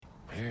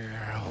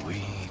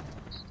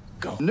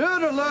go.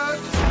 Nerd alert!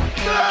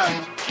 Nerd!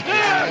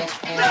 Nerd!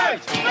 Nerd!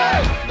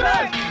 Nerd!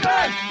 Nerd!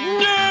 Nerd!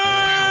 Nerd!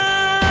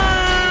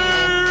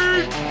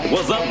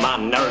 What's up, my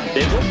nerd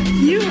diddle?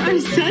 You are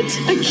such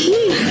a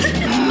geek.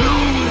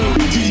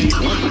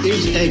 What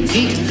is a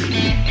geek?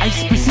 I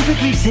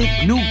specifically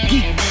said no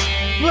geeks.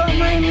 But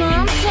my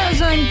mom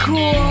says I'm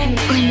cool. I'm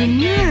a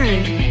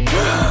nerd.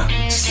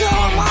 So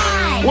am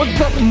I.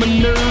 What's up, my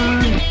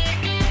nerd?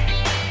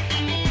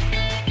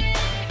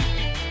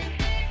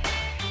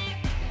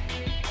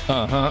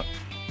 Uh-huh.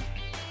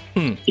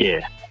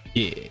 Yeah.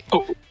 Yeah.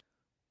 Oh.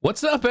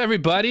 What's up,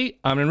 everybody?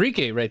 I'm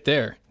Enrique. Right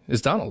there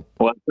is Donald.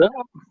 What's up?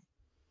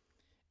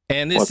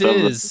 And this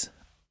is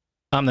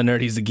I'm the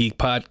Nerd, He's the Geek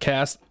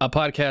podcast, a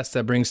podcast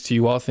that brings to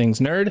you all things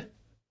nerd.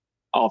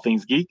 All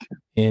things geek.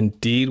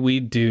 Indeed we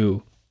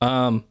do.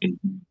 Yeah,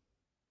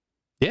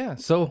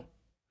 so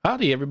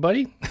howdy,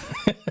 everybody.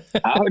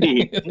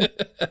 Howdy.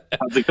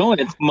 How's it going?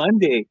 It's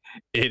Monday.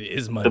 It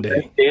is The Monday.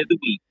 best day of the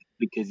week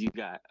because you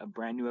got a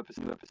brand new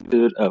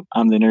episode of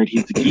I'm the Nerd,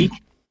 He's the Geek.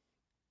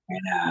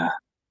 And,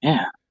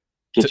 yeah,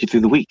 get you through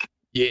the week.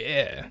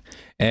 Yeah.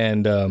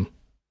 And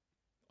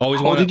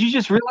always want did you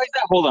just realize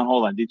that? Hold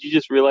on. Did you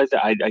just realize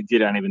that? I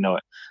did. I don't even know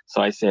it.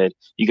 So I said,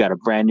 you got a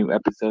brand new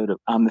episode of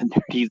I'm the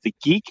Nerd, He's the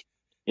Geek.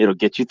 It'll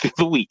get you through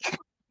the week.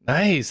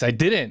 Nice. I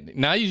didn't.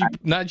 Now you I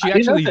actually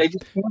didn't know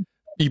that.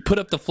 you put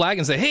up the flag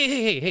and say,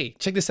 hey,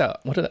 check this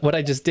out. What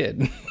I just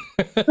did.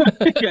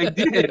 I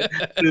did.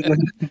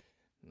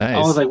 Nice. I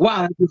was like,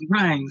 wow, that just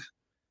rhymes.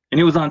 And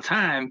it was on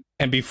time.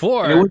 And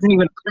before And it wasn't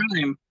even a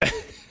crime.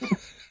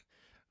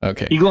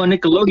 okay. You go on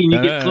Nickelodeon,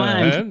 you get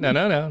climbed. No.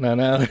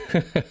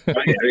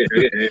 Okay.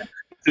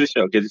 Get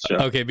the show.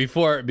 Okay,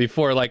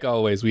 before like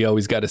always, we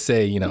always got to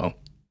say,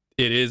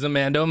 it is a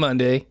Mando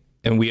Monday,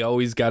 and we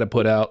always got to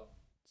put out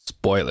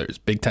spoilers,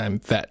 big time,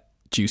 fat,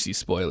 juicy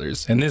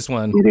spoilers. And this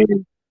one,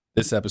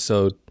 this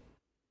episode,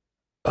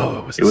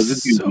 it was a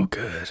doozy. so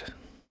good.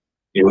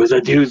 It was a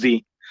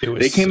doozy.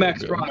 They came so back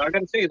good. strong. I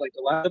gotta say, like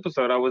the last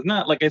episode, I was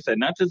not, like I said,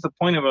 not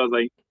disappointed, but I was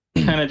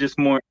like, kind of just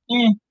more,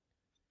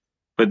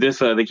 But this,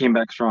 they came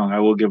back strong. I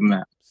will give them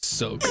that.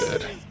 So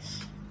good.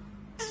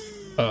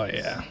 Oh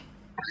yeah.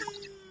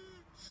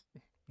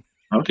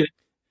 Okay.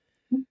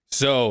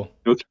 So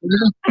Okay.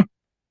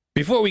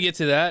 before we get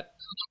to that,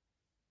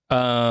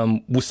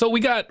 so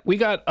we got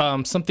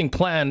something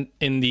planned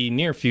in the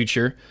near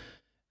future.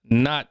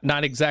 Not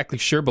exactly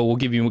sure, but we'll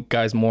give you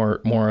guys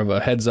more of a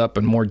heads up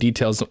and more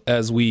details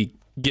as we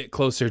get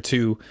closer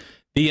to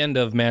the end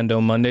of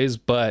Mando Mondays.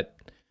 But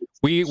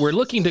we're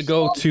looking to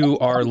go to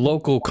our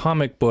local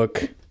comic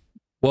book.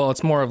 Well,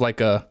 it's more of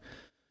like a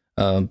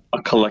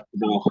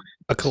collectible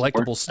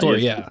store,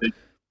 yeah.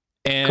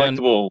 And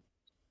Collectible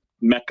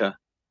mecca.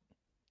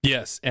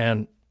 yes,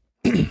 and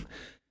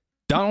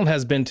Donald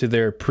has been to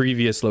their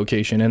previous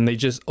location, and they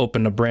just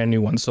opened a brand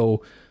new one.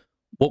 So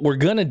what we're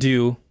gonna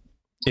do,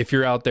 if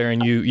you're out there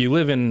and you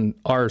live in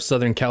our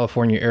Southern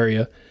California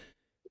area,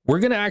 we're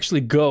gonna actually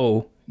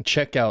go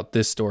check out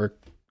this store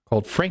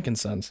called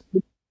Frankensons,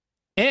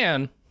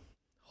 and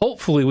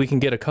hopefully we can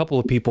get a couple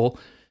of people.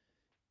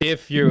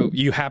 If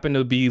you happen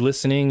to be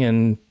listening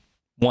and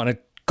want to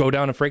go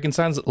down to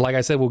Frankensons, like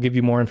I said, we'll give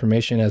you more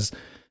information as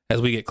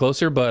we get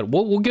closer. But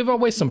we'll give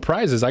away some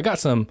prizes. I got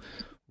some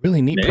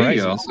really neat There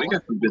you prizes. go. We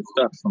got some good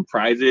stuff, some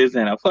prizes,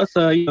 and plus,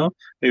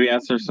 maybe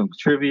answer some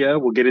trivia.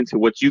 We'll get into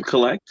what you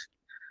collect,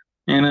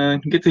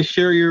 and get to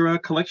share your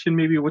collection,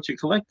 maybe what you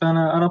collect on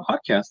a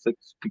podcast. That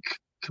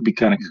could be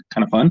kind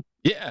of fun.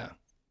 Yeah.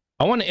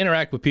 I want to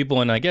interact with people,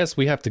 and I guess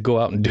we have to go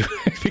out and do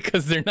it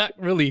because they're not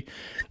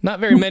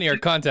very many are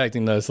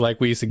contacting us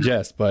like we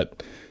suggest,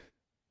 but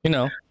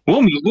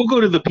We'll go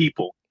to the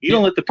people. You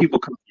don't let the people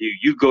come to you.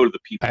 You go to the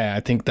people. I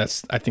think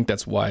that's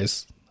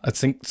wise. I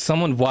think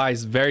someone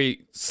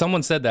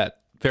said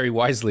that very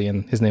wisely,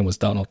 and his name was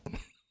Donald.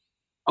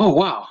 Oh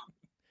wow!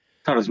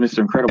 Thought it was Mr.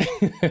 Incredible.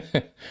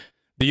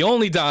 The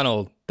only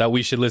Donald that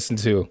we should listen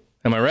to.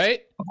 Am I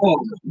right?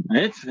 Oh,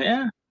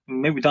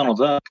 maybe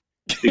Donald's up.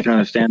 You can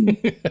understand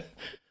me.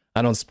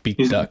 I don't speak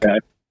He's duck. not bad.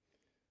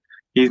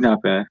 He's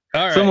not bad.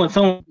 All right.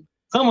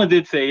 Someone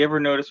did say, you ever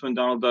notice when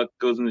Donald Duck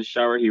goes in the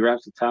shower, he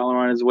wraps a towel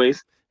around his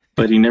waist,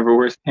 but he never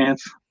wears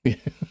pants? Yeah,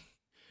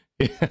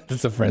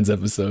 that's a Friends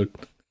episode.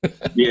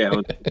 Yeah.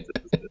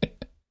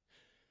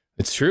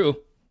 It's true.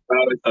 I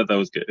always thought that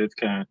was good. It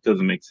kind of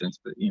doesn't make sense,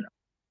 but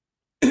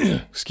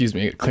Excuse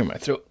me, I gotta clear my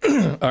throat.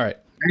 All right.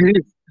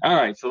 All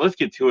right, so let's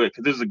get to it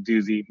because this is a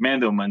doozy.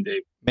 Mando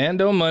Monday.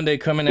 Mando Monday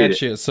coming Get at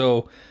it. you.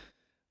 So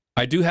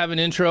I do have an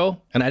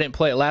intro, and I didn't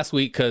play it last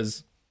week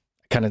because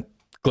I kind of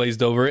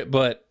glazed over it,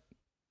 but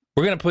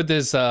we're going to put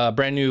this not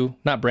brand new,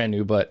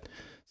 but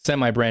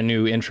semi-brand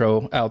new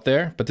intro out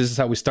there. But this is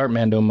how we start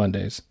Mando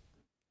Mondays.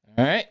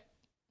 All right?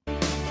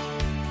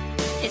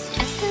 It's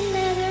just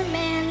another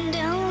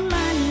Mando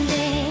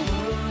Monday.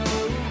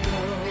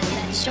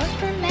 That's short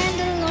for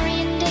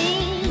Mandalorian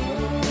Day.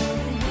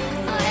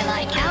 I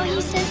like how he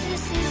says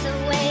this is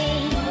a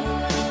way.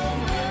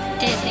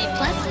 Disney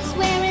Plus is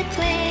where it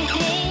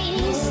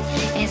plays.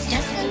 It's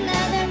just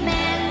another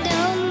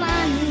Mando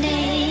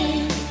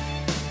Monday.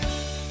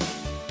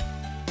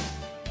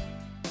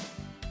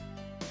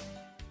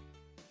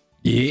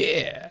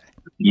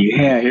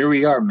 Yeah, here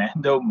we are,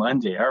 Mando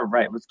Monday. All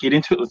right, let's get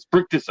into it. Let's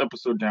break this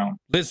episode down.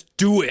 Let's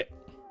do it.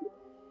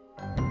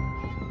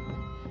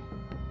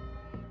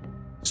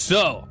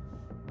 So,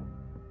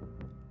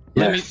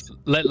 Yes.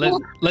 let's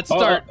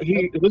start.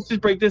 Let's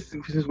just break this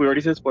since we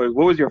already said spoilers.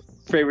 What was your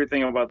favorite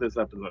thing about this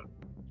episode?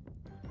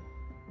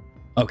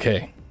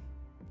 Okay,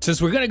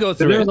 since we're gonna go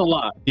There through was it, a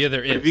lot. yeah,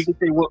 there If you is. could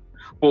say what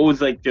was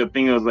like the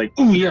thing that was like,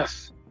 oh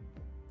yes.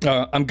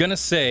 I'm gonna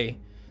say,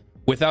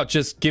 without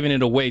just giving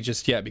it away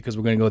just yet, because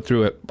we're gonna go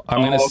through it.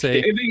 I'm gonna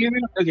okay. say,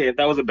 If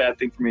that was a bad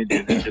thing for me to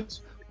do, then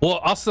just well,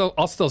 I'll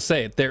still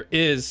say it. There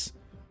is,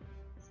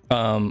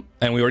 and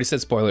we already said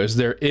spoilers.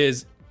 There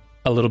is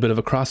a little bit of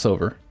a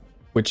crossover,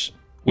 which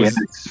was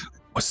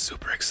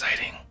super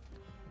exciting.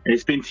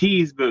 It's been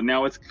teased, but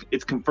now it's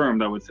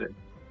confirmed, I would say.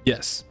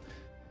 Yes.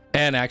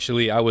 And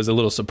actually, I was a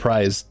little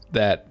surprised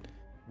that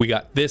we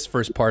got this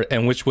first part,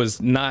 and which was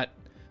not.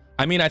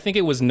 I mean, I think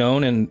it was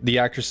known, and the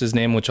actress's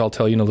name, which I'll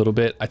tell you in a little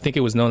bit. I think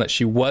it was known that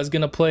she was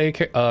gonna play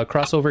a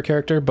crossover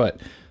character, but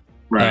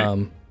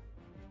Right.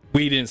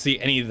 we didn't see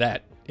any of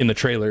that in the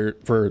trailer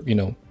for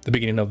the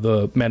beginning of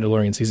the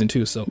Mandalorian season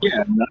 2. So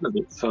Yeah, none of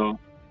it. So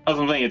that's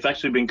what I'm saying. It's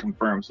actually been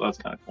confirmed, so that's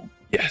kind of cool.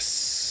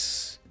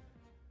 yes,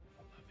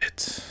 love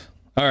it.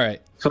 All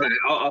right. So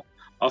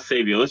I'll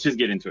save you. Let's just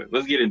get into it.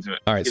 Let's get into it.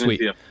 All right, Let's get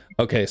sweet. into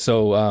Okay,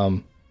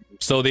 so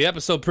the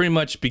episode pretty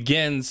much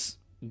begins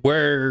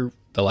where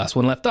the last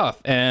one left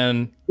off,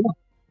 and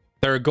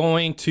they're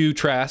going to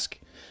Trask,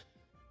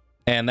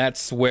 and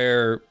that's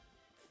where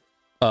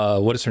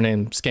what is her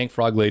name? Skank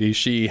Frog Lady.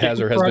 She has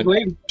her Frog husband.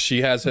 Lady.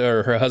 She has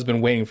her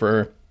husband waiting for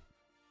her,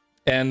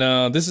 and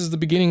this is the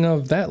beginning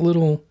of that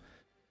little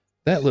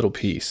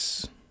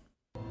piece.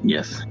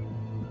 Yes.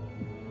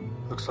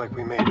 Looks like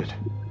we made it.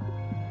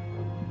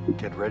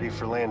 Get ready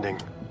for landing.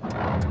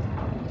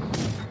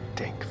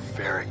 Dank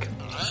Varric.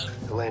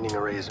 The landing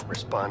array isn't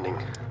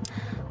responding.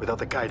 Without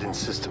the guidance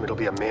system, it'll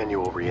be a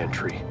manual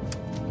re-entry.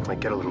 Might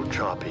get a little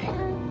choppy.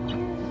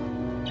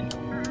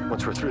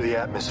 Once we're through the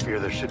atmosphere,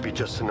 there should be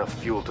just enough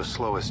fuel to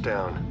slow us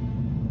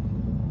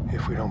down.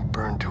 If we don't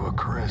burn to a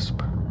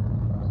crisp.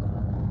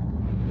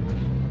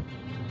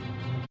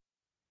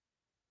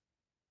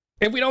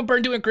 If we don't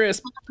burn to a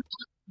crisp.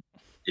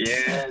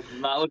 Yeah, it's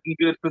not looking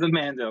good for the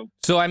Mando.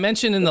 So I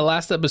mentioned in the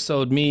last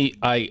episode,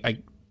 I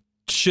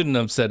shouldn't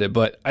have said it,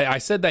 but I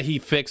said that he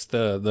fixed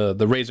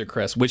the Razor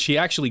Crest, which he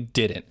actually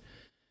didn't.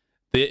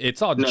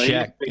 It's all No, he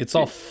jacked. didn't fix It's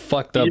all it.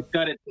 fucked up. He's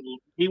got it.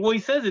 He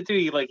says it too.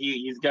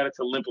 He's got it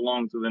to limp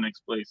along to the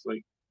next place.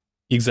 Like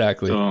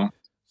Exactly. so.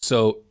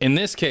 So in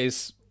this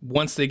case,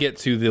 once they get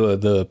to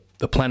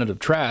the planet of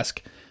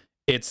Trask,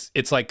 it's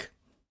like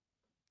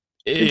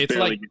it's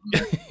barely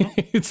like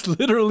it's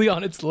literally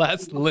on its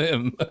last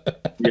limb.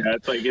 Yeah,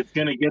 it's like it's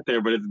gonna get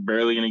there, but it's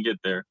barely gonna get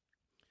there.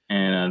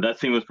 And that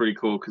scene was pretty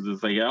cool because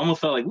it's like I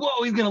almost felt like,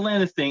 whoa, he's gonna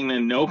land this thing.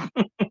 Then nope,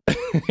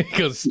 It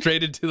goes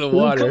straight into the It's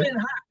water. coming in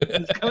hot.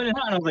 It's coming in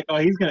hot. And I was like, oh,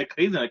 he's gonna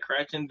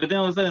crash. And but then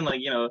all of a sudden,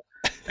 like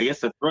I guess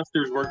the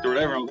thrusters worked or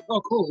whatever. I was like,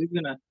 oh, cool. He's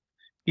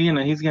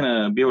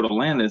gonna be able to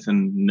land this.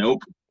 And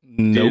nope,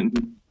 Nope.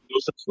 no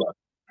such luck.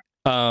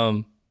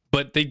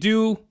 But they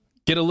do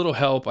get a little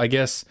help, I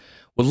guess.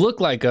 Would look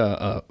like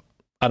a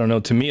I don't know.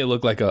 To me, it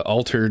looked like a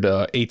altered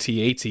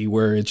AT-AT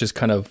where it just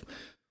kind of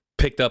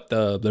picked up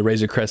the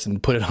Razor Crest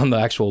and put it on the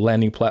actual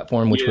landing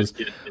platform, which was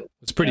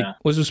pretty Yeah.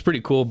 was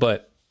pretty cool.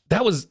 But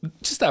that was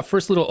just that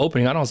first little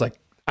opening. I was like,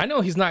 I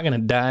know he's not gonna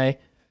die,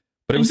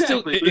 but it was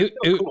Exactly, still, but it's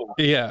still cool.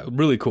 yeah,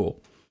 really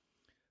cool.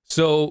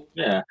 So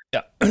Yeah.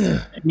 yeah,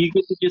 And you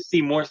get to just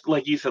see more,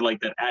 like you said,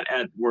 like that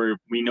at where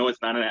we know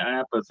it's not an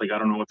at, but it's like I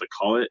don't know what to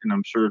call it, and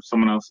I'm sure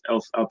someone else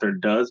out there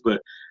does.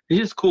 But it's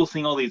just cool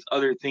seeing all these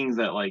other things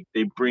that like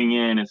they bring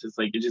in. It's just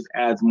like it just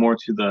adds more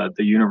to the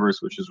universe,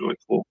 which is really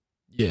cool.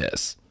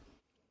 yes.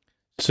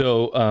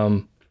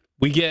 So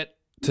we get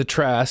to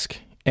Trask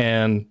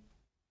and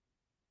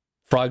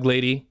Frog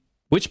Lady,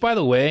 which, by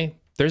the way,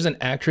 there's an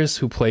actress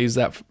who plays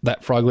that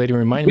Frog Lady.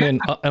 Remind me,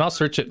 and I'll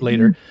search it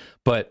later.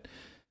 But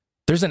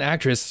there's an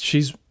actress.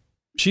 She's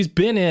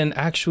been in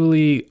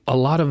actually a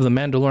lot of the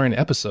Mandalorian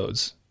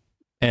episodes,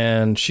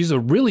 and she's a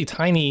really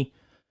tiny,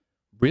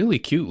 really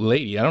cute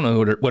lady. I don't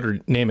know what her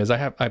name is. I'll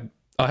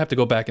have to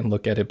go back and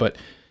look at it, but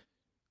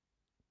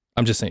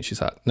I'm just saying she's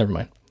hot. Never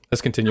mind.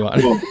 Let's continue on.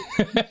 Well,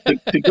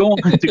 to go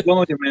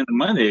into Man the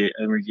Monday,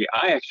 Enrique,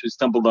 I actually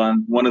stumbled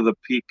on one of the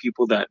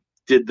people that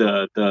did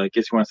the I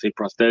guess you want to say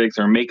prosthetics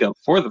or makeup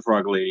for the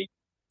Frog Lady,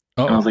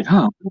 and I was like,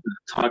 huh,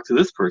 talk to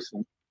this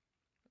person.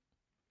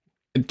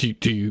 Do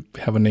you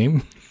have a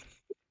name?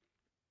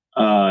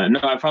 No,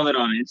 I found it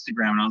on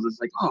Instagram, and I was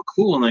just like, oh,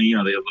 cool. And then they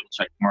have a little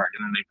check mark,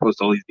 and then they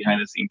post all these behind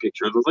the scene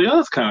pictures. I was like, oh,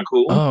 that's kind of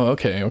cool. Oh,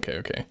 okay.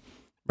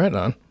 Right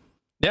on.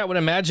 Yeah, I would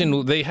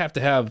imagine they have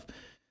to have,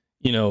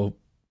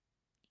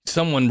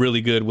 someone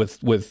really good with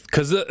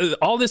because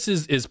all this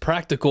is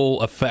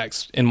practical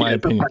effects, in my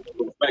opinion.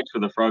 Respect for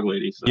the Frog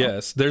Lady. So.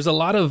 Yes, there's a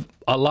lot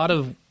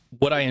of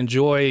what I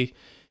enjoy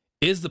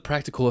is the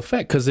practical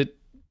effect because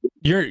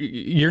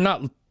you're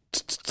not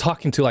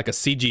talking to like a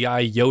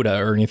CGI Yoda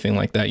or anything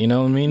like that. You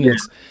know what I mean? Yeah.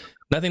 It's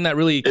Nothing that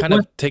really kind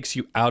of takes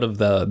you out of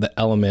the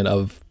element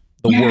of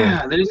the world.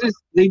 Yeah,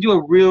 they do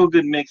a real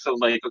good mix of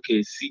like,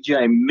 okay,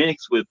 CGI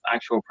mixed with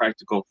actual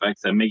practical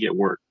effects that make it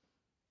work.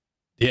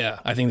 Yeah,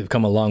 I think they've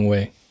come a long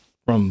way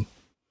from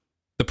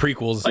the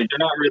prequels. Like they're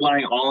not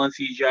relying all on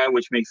CGI,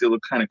 which makes it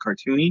look kind of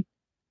cartoony,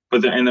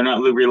 but they're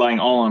not relying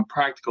all on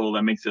practical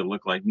that makes it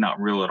look like not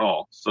real at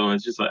all. So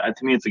it's just like,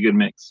 to me, it's a good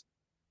mix.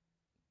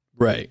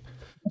 Right.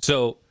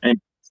 So,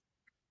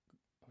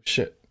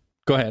 shit.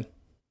 Go ahead.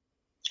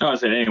 Oh, I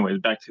said, anyways,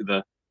 back to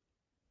the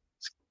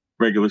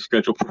regular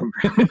schedule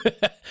program.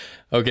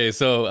 Okay,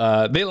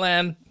 so they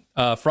land.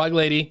 Frog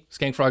Lady,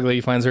 Skank Frog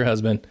Lady finds her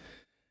husband.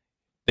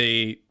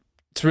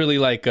 It's really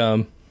like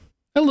a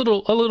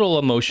little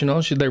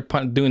emotional. They're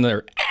doing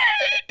their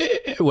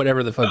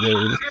whatever the fuck they're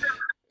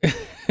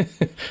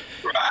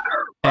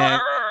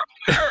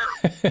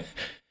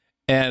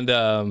and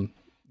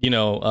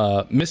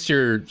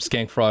Mr.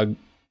 Skank Frog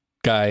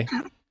guy,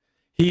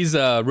 he's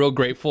real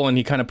grateful, and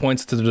he kind of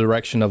points to the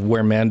direction of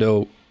where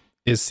Mando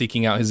is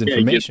seeking out his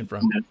information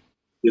from.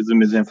 Gives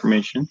him his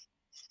information.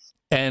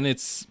 And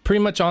it's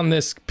pretty much on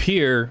this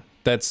pier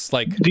that's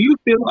like... Do you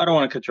feel... I don't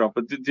want to cut you off,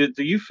 but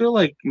do you feel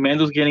like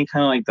Mando's getting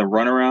kind of like the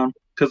runaround?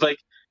 Because like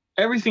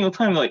every single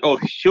time, like, oh,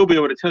 she'll be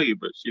able to tell you,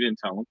 but she didn't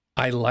tell him.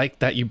 I like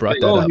that you brought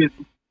that up.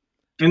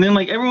 And then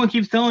like everyone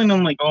keeps telling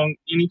him like, oh, and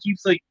he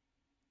keeps like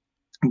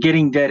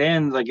getting dead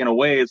ends, like in a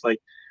way. It's like,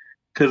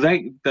 because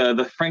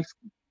the Frank's...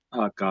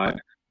 Oh, God.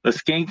 The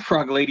Skank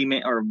Frog Lady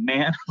Man, or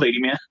man, Lady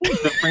Man,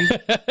 the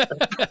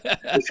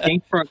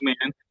Skank Frog Man,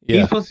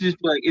 he's supposed to just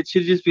be like, it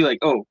should just be like,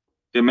 oh,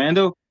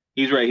 Mando,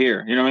 he's right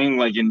here. You know what I mean?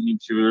 Like, and he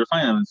should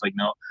refine him. It's like,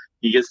 no,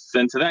 he gets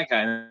sent to that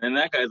guy. And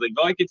that guy's like,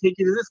 oh, I could take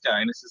you to this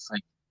guy. And it's just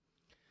like,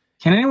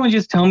 can anyone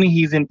just tell me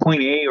he's in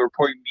point A or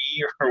point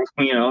B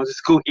or,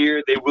 just go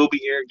here. They will be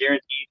here,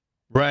 guaranteed.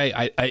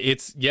 Right.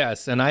 It's,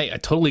 yes. And I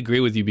totally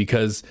agree with you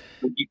because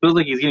he feels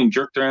like he's getting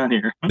jerked around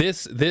here.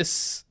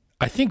 This,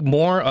 I think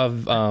more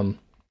of,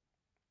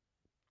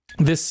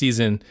 this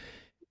season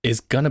is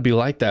gonna be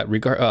like that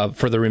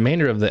for the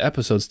remainder of the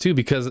episodes too,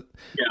 because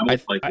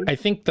I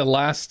think the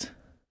last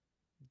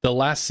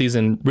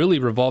season really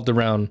revolved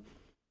around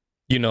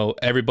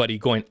everybody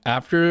going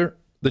after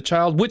the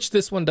child, which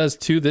this one does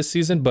too this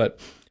season, but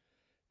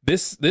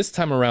this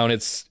time around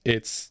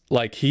it's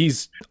like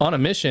he's on a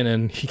mission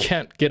and he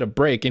can't get a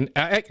break, and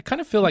I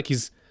kind of feel like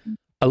he's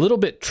a little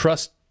bit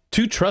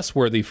too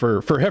trustworthy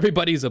for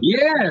everybody's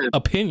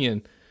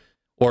opinion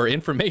or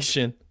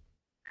information.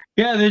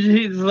 Yeah,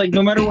 he's like,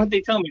 no matter what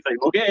they tell me, he's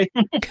like, okay.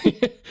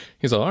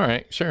 He's like, all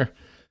right, sure.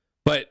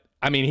 But,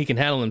 I mean, he can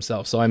handle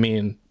himself. So, I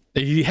mean,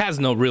 he has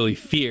no really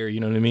fear,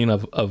 you know what I mean,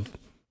 of...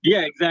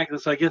 Yeah, exactly.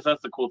 So I guess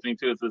that's the cool thing,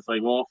 too. It's just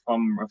like, well,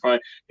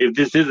 if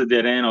this is a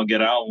dead end, I'll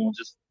get out and we'll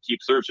just keep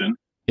searching.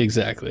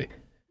 Exactly.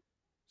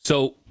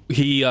 So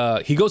he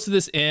goes to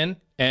this inn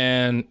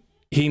and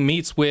he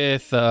meets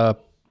with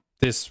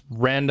this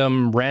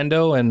random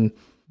rando, and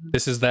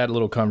this is that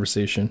little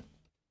conversation.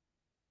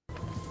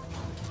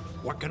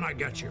 What can I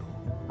get you?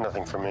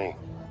 Nothing for me.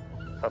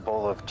 A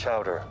bowl of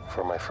chowder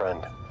for my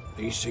friend.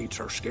 These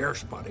seats are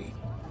scarce, buddy.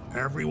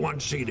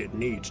 Everyone seated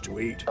needs to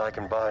eat. I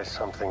can buy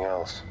something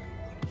else.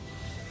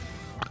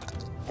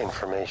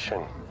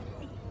 Information.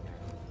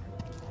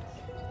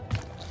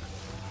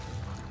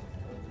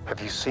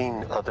 Have you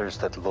seen others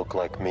that look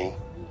like me?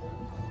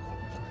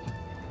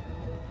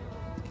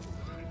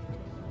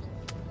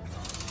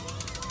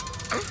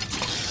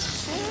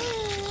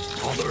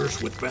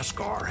 Others with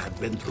Beskar have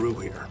been through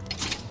here.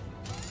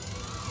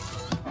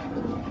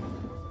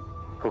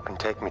 Who can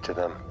take me to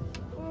them?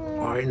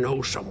 I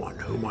know someone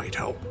who might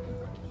help.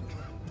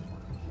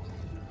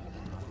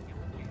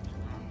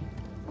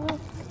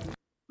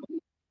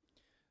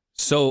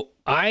 So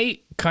I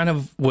kind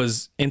of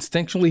was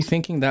instinctually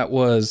thinking that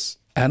was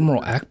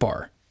Admiral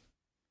Ackbar.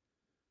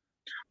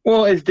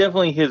 Well, it's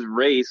definitely his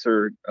race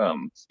or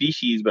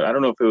species, but I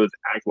don't know if it was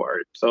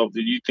Ackbar itself.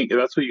 Did you think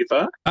that's what you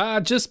thought?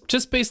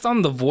 Just based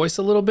on the voice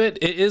a little bit,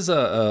 it is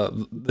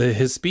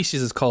his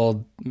species is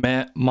called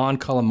Mon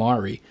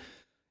Calamari,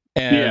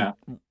 and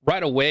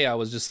right away I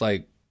was just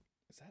like,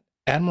 is that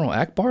Admiral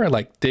Ackbar?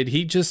 Like, did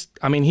he just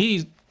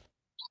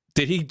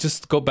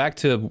go back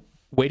to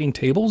waiting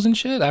tables and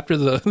shit after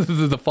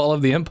the fall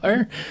of the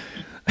Empire?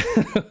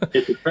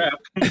 It's a trap.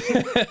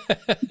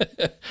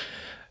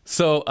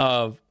 So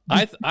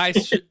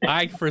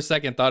I for a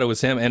second thought it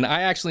was him, and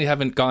I actually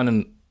haven't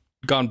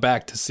gone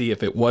back to see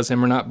if it was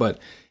him or not, but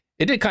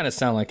it did kind of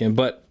sound like him.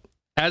 But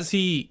as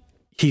he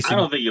I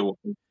don't think it was,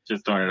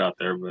 just throwing it out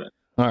there, but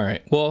all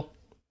right. Well,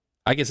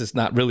 I guess it's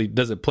not really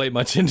doesn't play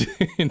much into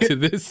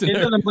this. It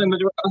doesn't play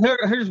much.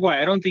 Here's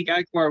why I don't think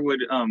Ackbar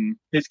would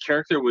his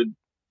character would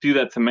do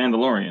that to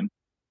Mandalorian.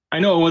 I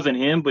know it wasn't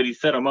him, but he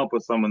set him up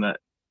with someone that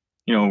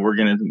we're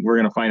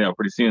gonna find out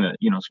pretty soon that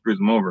screws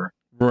him over.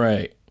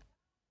 Right.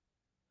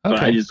 Okay.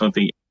 But I just don't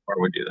think Ackbar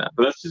would do that.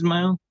 But that's just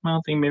my own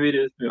thing. Maybe it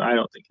is. I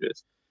don't think it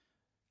is.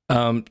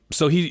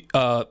 So he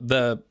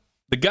the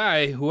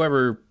guy,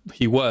 whoever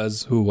he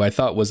was, who I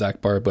thought was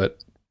Ackbar,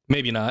 but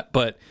maybe not.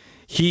 But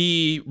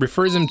he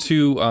refers him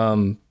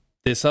to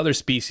this other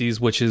species,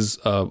 which is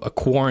a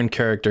Quarren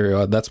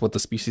character. That's what the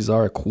species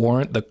are, a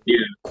Quarren,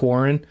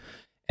 Quarren,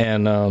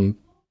 and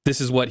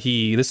this is what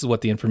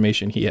the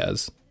information he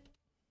has.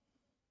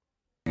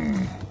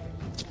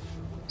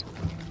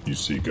 You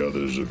seek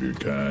others of your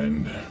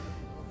kind.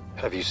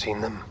 Have you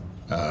seen them?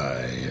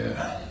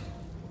 I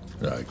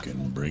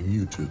can bring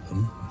you to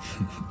them.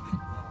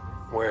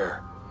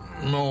 Where?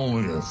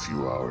 Only a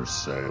few hours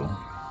sail.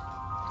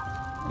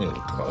 It'll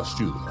cost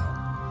you though.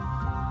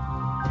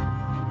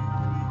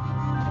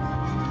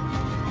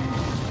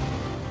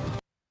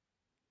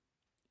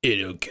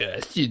 It'll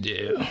cost you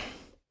though.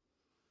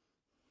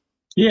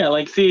 Yeah,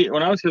 like, see,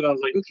 when I was here, I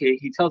was like, okay,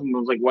 he tells me, I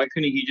was like, why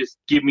couldn't he just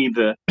give me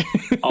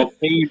I'll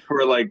pay you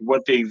for, like,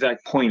 what the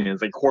exact point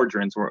is, like,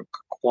 quadrants, or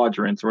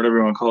whatever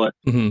you want to call it.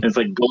 Mm-hmm. It's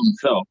like, go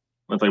himself.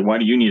 It's like, why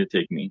do you need to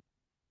take me?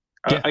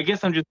 Yeah. I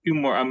guess I'm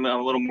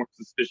a little more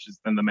suspicious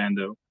than the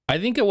Mando. I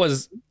think it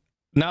was,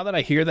 now that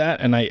I hear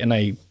that, and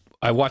I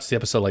watched the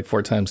episode like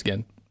 4 times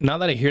again. Now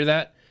that I hear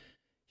that,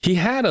 he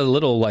had a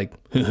little, like,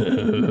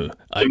 I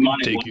can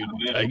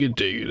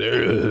take you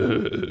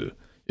there.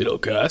 It'll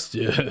cost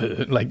you.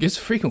 Like, it's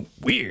freaking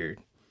weird.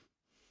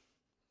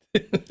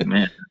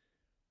 Man.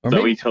 Or So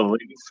maybe he told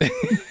ladies.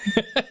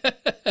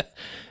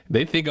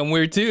 they think I'm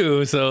weird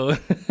too, so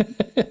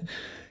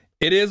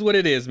it is what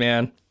it is,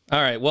 man.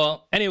 All right,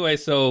 well, anyway,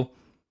 so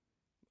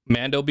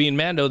Mando being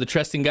Mando, the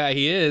trusting guy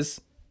he is,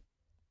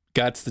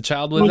 got the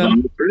child with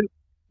him.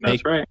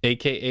 That's right.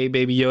 AKA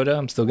Baby Yoda,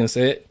 I'm still going to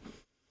say it.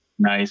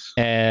 Nice.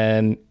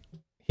 And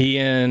he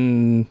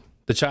and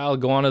the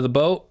child go onto the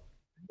boat,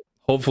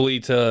 hopefully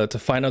to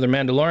find other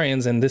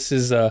Mandalorians, and this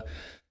is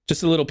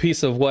just a little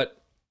piece of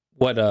what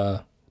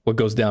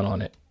goes down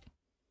on it.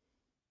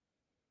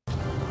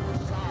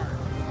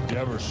 You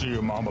ever see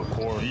a mama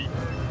core eat?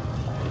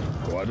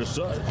 Quite a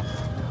sight.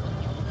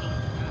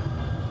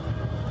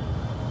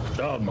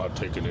 Child might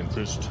take an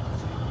interest.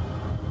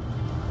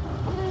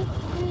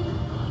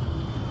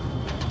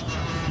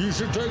 You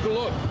should take a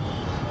look.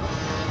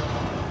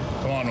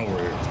 Come on over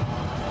here.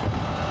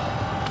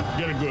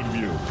 Get a good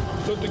view.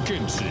 Let the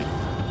kids see.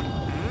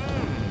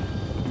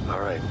 All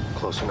right,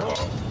 close enough.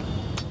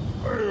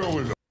 Here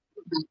we go.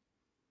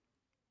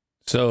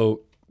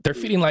 So they're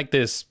feeding like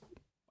this,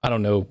 I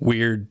don't know,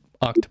 weird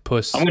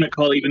octopus. I'm going to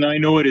call it, even though I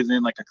know it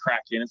isn't, like a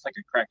Kraken. It's like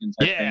a Kraken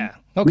type Yeah.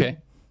 thing. Okay.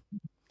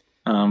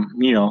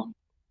 You know,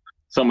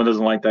 someone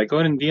doesn't like that, go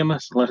ahead and DM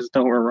us and let us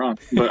know we're wrong.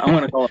 But I'm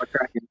going to call it a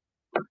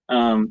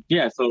Kraken.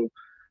 Yeah, so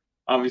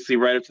obviously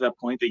right up to that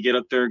point, they get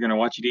up there, going to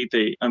watch it eat.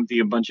 They empty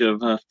a bunch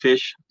of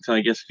fish to,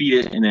 I guess, feed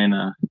it. And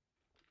then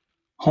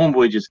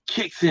Homeboy just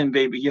kicks in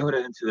Baby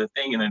Yoda into the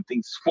thing, and then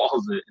thing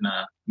swallows it. And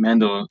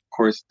Mando, of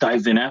course,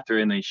 dives in after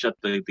it, and they shut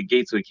the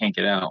gate so he can't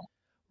get out.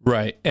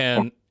 Right.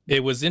 And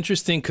it was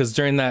interesting because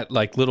during that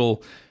like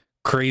little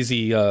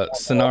crazy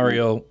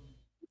scenario,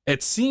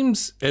 it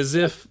seems as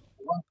if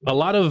a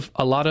lot of,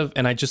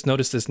 and I just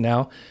noticed this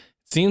now,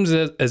 it seems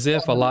as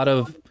if a lot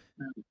of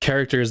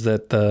characters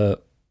that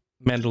the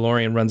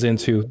Mandalorian runs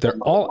into, they're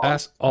all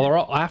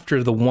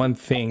after the one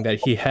thing that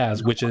he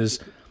has, which is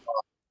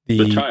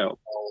The child.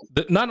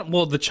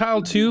 The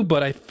child too,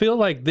 but I feel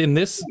like in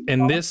this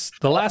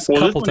the last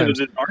couple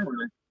times,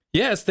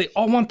 yes, they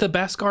all want the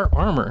Beskar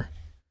armor.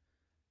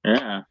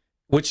 Yeah,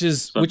 which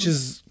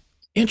is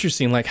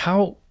interesting. Like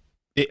how,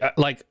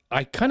 like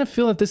I kind of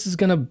feel that this is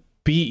gonna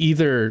be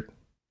either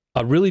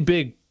a really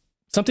big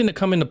something to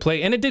come into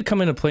play, and it did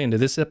come into play into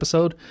this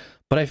episode,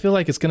 but I feel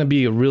like it's gonna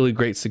be a really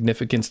great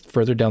significance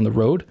further down the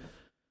road.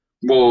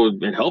 Well,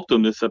 it helped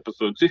them this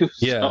episode too.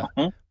 Yeah,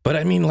 so. But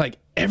I mean, like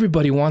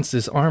everybody wants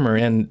this armor,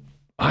 and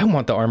I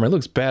want the armor. It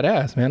looks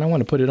badass, man. I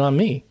want to put it on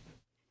me.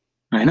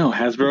 I know,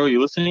 Hasbro,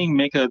 you listening?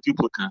 Make a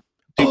duplicate.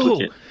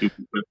 Duplicate.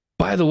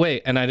 By the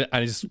way, and I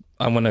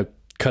want to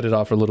cut it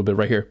off a little bit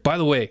right here. By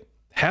the way,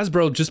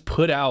 Hasbro just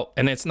put out,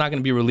 and it's not going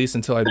to be released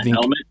until I think.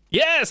 Helmet?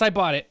 Yes, I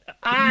bought it.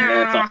 Oh,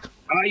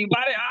 you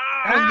bought it?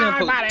 I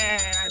bought it.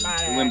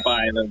 It went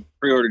by. The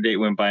pre-order date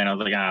went by, and I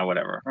was like,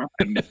 whatever.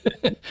 I missed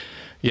it.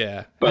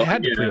 Yeah, Well, I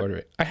had to pre-order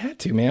it. I had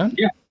to, man.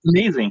 Yeah,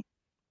 amazing.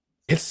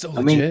 It's so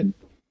legit.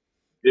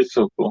 It's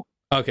so cool.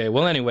 Okay,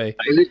 well, anyway.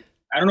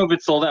 I don't know if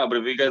it's sold out, but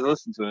if you guys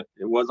listen to it,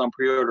 it was on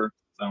pre-order.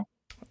 So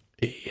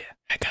yeah,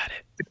 I got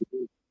it.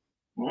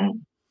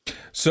 Mm.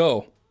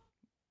 So,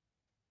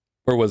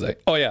 where was I?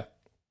 Oh yeah,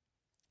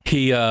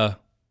 he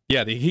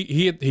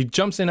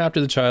jumps in after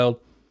the child,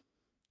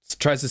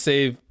 tries to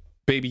save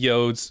Baby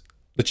Yoda's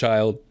the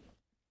child.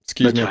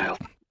 Excuse me. Child.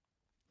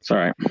 It's all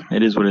right.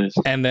 It is what it is.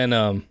 And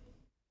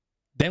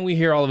then we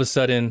hear all of a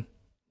sudden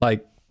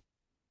like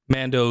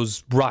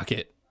Mando's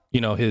rocket,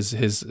 his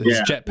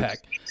jetpack,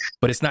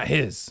 but it's not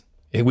his.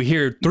 And we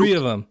hear 3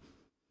 of them.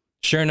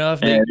 Sure enough,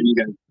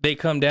 they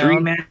come down. 3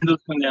 Mandos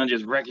come down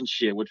just wrecking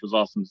shit, which was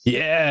awesome.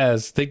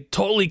 Yes, they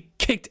totally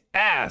kicked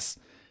ass.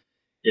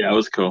 Yeah, it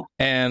was cool.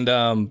 And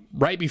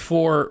right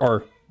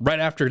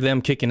after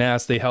them kicking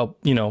ass, they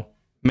help,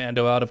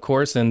 Mando out, of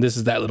course, and this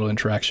is that little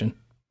interaction.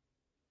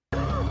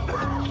 Take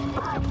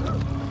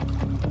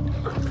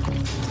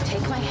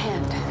my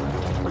hand.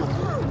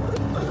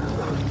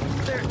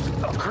 There's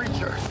a creature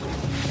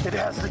It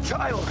has the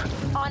child.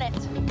 On it.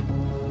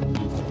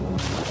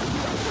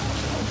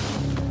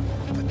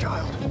 The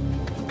child.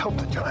 Help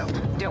the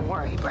child. Don't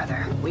worry,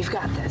 brother. We've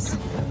got this.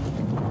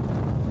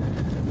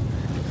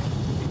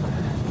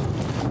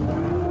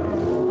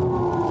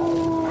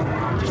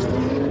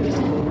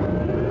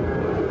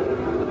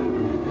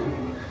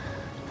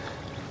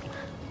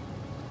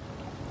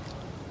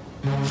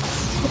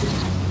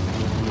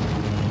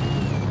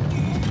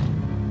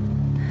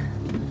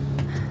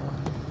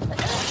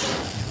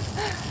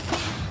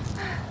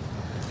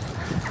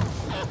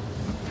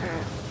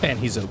 And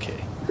he's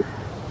okay.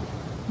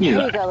 Here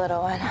you go,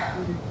 little one.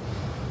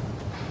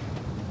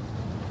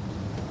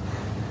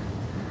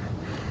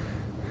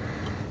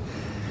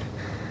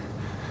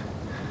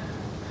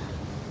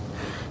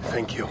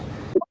 Thank you.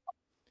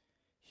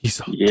 He's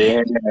all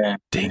Yeah.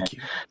 thank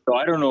you. So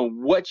I don't know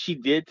what she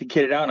did to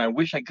get it out, and I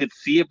wish I could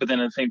see it, but then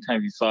at the same time,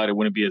 if you saw it, it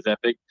wouldn't be as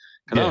epic.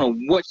 Because I don't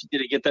know what she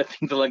did to get that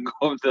thing to let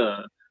go of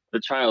the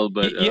child,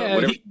 but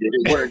whatever she did,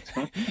 it worked.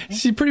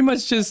 She pretty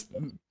much just,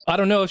 I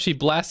don't know if she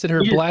blasted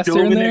her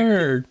blaster in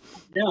there or...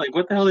 Yeah, like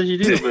what the hell did you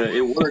do? But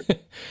it worked.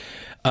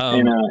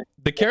 And,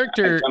 the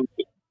character...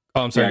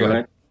 I'm sorry, go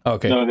ahead.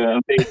 Okay.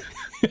 No,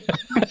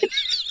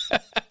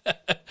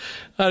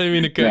 I didn't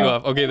mean to cut you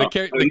off. Okay, the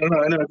character...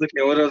 No, it's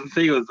okay. What I was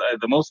saying was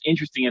the most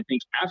interesting, I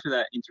think, after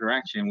that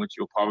interaction, which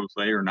you'll probably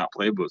play or not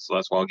play, but so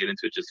that's why I'll get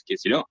into it just in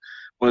case you don't,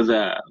 was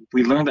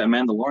we learned that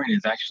Mandalorian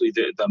is actually,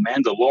 the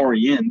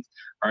Mandalorians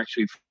are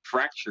actually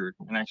fractured,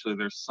 and actually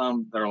there's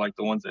some that are like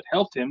the ones that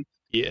helped him,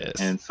 yes,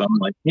 and some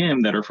like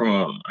him that are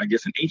from, I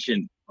guess, an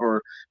ancient,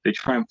 or they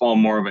try and follow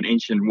more of an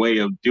ancient way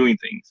of doing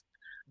things,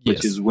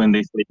 which is when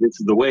they say this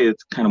is the way,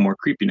 it's kind of more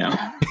creepy now.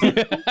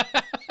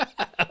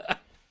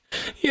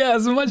 Yeah,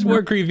 it's much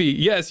more creepy.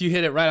 Yes, you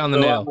hit it right on the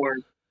nail. A lot more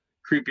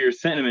creepier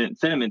sentiment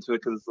to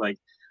it, because it's like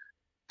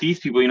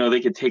these people,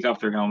 they could take off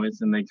their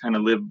helmets and they kind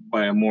of live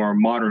by a more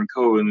modern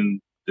code,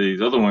 and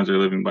these other ones are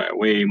living by a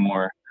way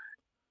more,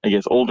 I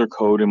guess, older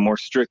code and more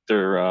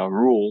stricter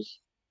rules.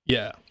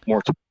 Yeah,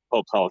 more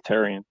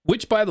totalitarian.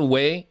 Which, by the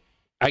way,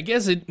 I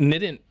guess it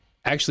didn't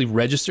actually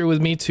register with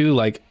me too.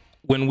 Like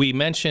when we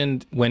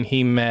mentioned when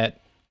he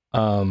met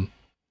Cobb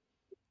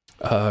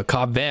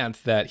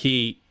Vanth that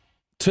he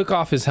took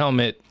off his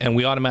helmet, and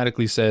we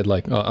automatically said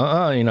like,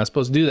 you're not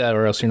supposed to do that,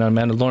 or else you're not a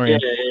Mandalorian.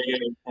 Yeah,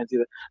 you can't do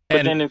that.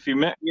 But then if you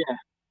met,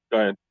 go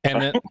ahead.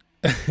 And then,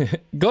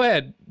 go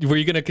ahead. Were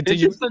you gonna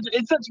continue?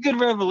 It's such good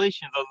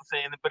revelations. I was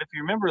saying, but if you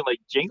remember, like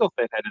Jango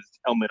Fett had his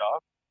helmet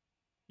off.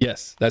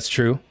 Yes, that's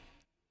true.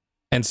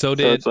 And so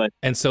did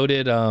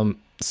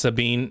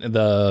Sabine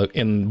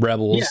in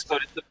Rebels. Yeah, so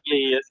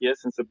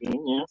yes, and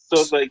Sabine. Yeah,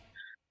 so it's like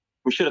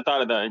we should have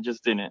thought of that. It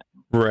just didn't.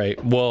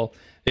 Right. Well,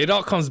 it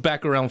all comes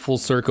back around full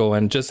circle,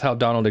 and just how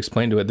Donald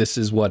explained to it, this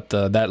is what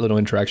that little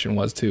interaction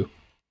was too.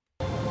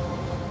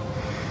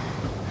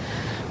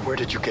 Where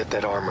did you get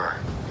that armor?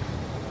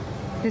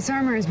 This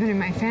armor has been in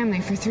my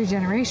family for 3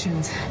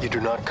 generations. You do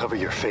not cover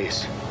your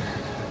face.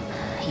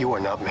 You are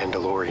not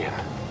Mandalorian.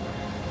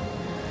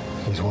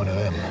 He's one of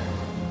them.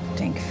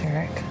 Dink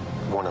Ferrick.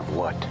 One of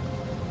what?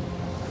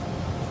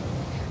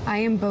 I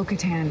am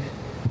Bo-Katan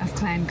of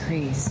Clan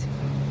Kryze.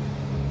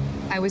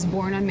 I was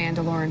born on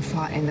Mandalore and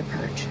fought in the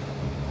Purge.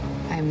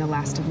 I am the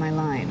last of my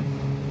line.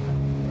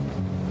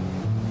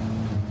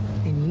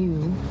 And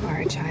you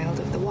are a child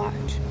of the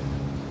Watch.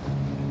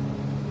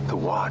 The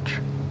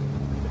Watch?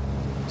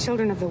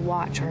 Children of the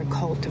Watch are a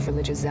cult of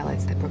religious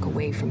zealots that broke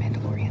away from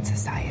Mandalorian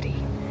society.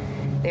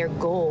 Their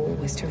goal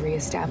was to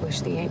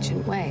reestablish the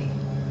ancient way.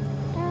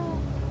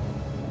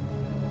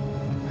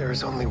 There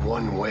is only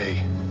one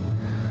way.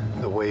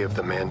 The way of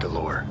the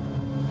Mandalore.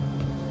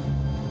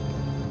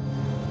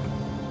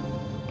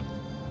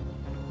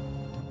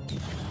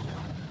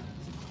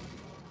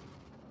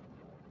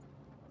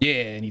 Yeah,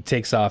 and he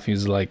takes off.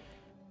 He's like,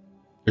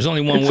 "There's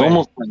only one way."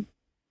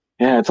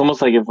 It's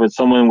almost like if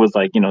someone was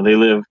like, they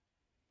live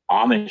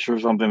Amish or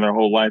something their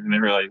whole life, and they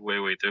were like,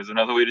 "Wait, there's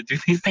another way to do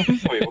these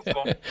things." Wait, what's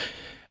going on?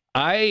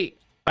 I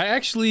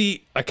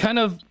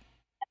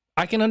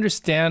can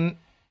understand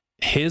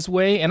his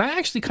way, and I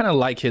actually kind of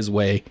like his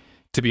way,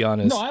 to be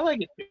honest. No, I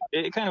like it too.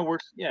 It kind of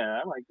works. Yeah,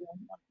 I like it.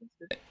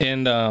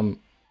 And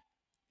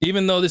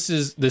even though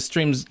this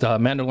streams,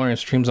 Mandalorian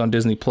streams on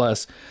Disney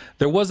Plus,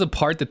 there was a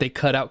part that they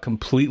cut out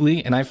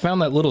completely, and I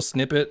found that little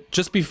snippet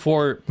just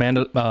before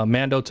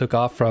Mando took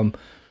off from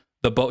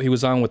the boat he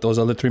was on with those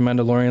other 3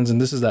 Mandalorians,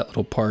 and this is that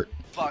little part.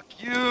 Fuck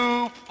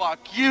you,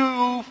 fuck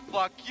you,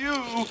 fuck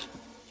you.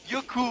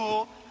 You're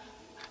cool.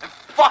 And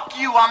fuck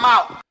you, I'm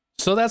out.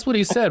 So that's what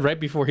he said right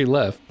before he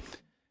left.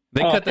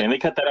 They cut that out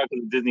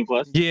because of Disney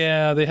Plus.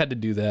 Yeah, they had to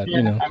do that.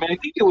 Yeah, I mean, I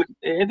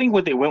think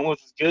what they went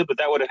with was good, but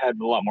that would have had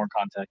a lot more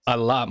context. A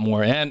lot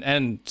more,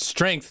 and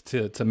strength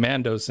to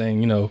Mando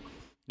saying, you're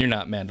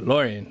not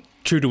Mandalorian,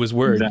 true to his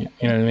word. Exactly.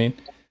 You know what I mean?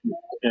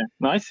 Yeah.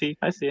 No, I see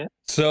it.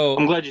 So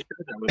I'm glad you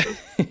shared that with us.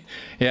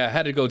 Yeah, I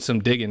had to go some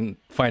digging,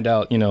 find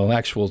out,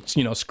 actual,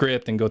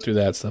 script and go through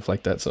that stuff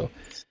like that. So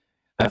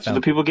that's what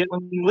the people get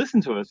when you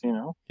listen to us,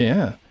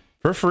 Yeah,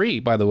 for free,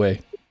 by the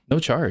way, no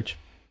charge.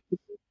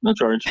 No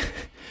charge.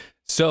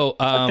 So,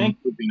 I think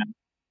would be nice.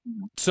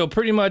 so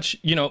pretty much,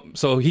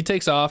 so he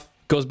takes off,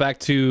 goes back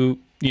to,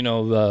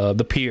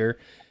 the pier,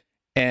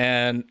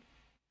 and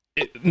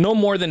no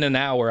more than an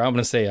hour, I'm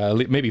going to say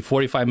maybe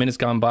 45 minutes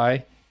gone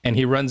by, and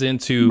he runs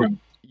into,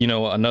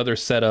 another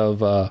set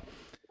of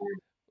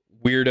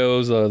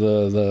weirdos,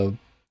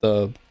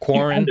 the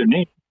Quarren. Their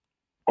name.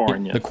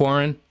 Quarren, yes. The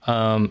Quarren.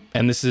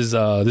 And this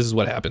is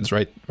what happens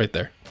right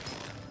there.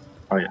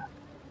 Oh, yeah.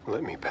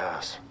 Let me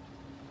pass.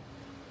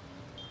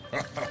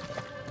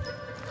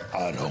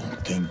 I don't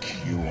think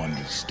you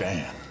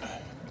understand.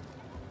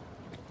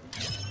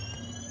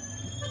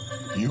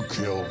 You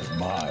killed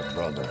my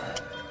brother.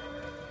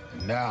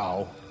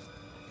 Now,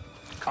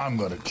 I'm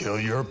gonna kill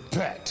your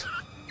pet.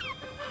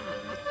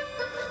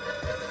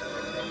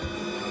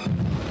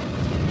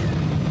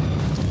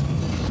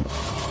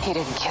 He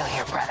didn't kill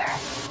your brother.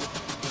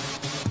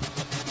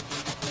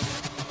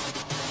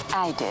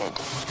 I did.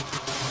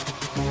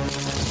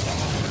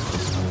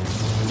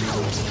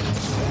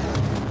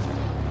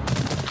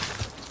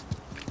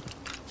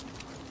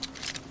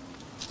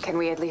 Can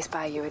we at least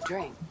buy you a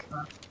drink?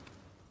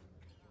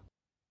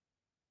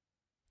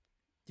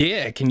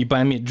 Yeah, can you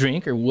buy me a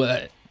drink or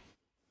what?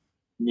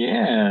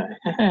 Yeah.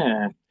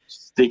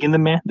 Sticking the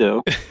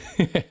Mando.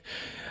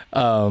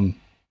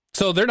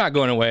 So they're not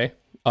going away.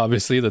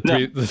 Obviously, the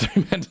three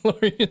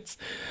Mandalorians.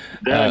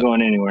 They're not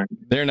going anywhere.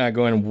 They're not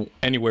going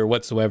anywhere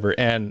whatsoever.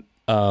 And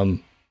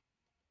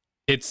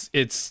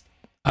it's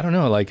I don't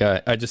know. Like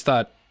I just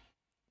thought.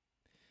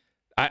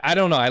 I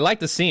don't know. I like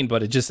the scene,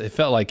 but it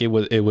felt like it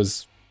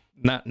was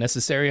not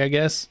necessary. I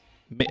guess.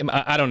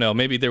 I don't know.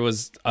 Maybe there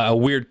was a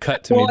weird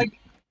cut to me.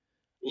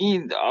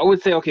 I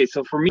would say, okay,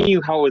 so for me,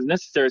 how it was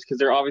necessary is because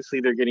they're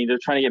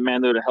trying to get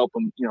Mando to help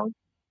them,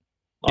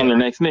 on their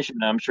next mission.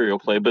 I'm sure you'll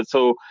play, but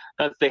so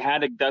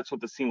that's what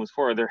the scene was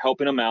for. They're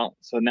helping him out,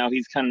 so now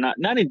he's kind of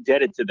not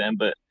indebted to them,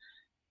 but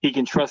he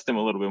can trust them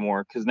a little bit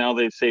more because now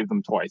they've saved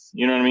them twice.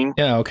 You know what I mean?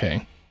 Yeah.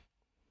 Okay.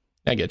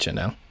 I get you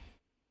now.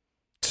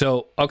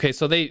 So okay,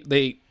 so they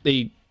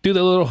do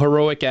the little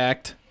heroic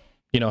act,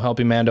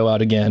 helping Mando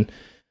out again,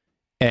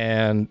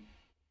 and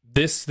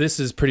this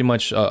is pretty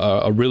much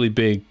a really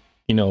big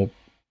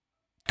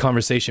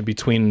conversation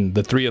between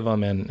the three of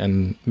them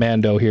and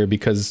Mando here,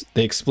 because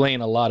they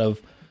explain a lot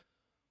of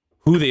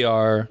who they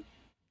are,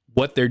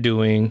 what they're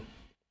doing,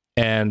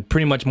 and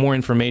pretty much more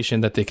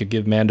information that they could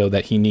give Mando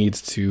that he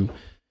needs to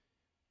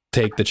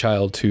take the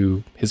child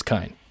to his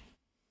kind.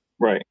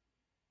 Right.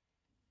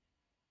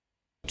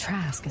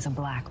 Trask is a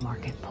black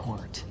market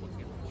port.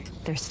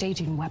 They're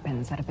staging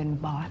weapons that have been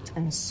bought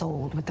and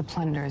sold with the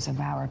plunders of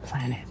our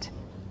planet.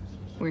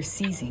 We're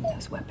seizing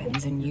those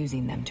weapons and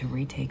using them to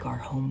retake our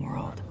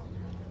homeworld.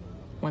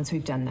 Once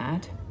we've done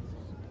that,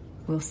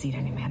 we'll seat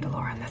any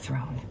Mandalore on the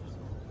throne.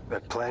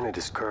 That planet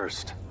is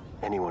cursed.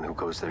 Anyone who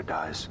goes there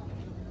dies.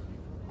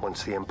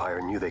 Once the Empire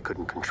knew they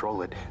couldn't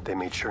control it, they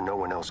made sure no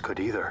one else could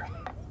either.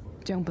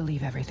 Don't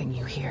believe everything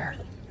you hear.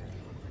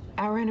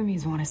 Our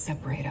enemies want to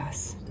separate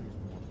us.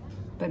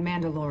 But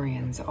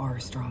Mandalorians are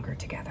stronger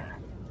together.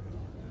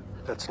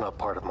 That's not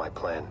part of my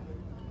plan.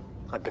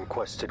 I've been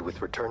quested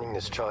with returning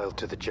this child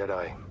to the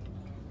Jedi.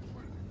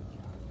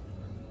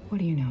 What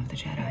do you know of the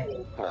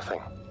Jedi?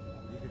 Nothing.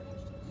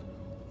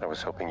 I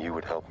was hoping you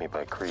would help me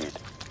by Creed.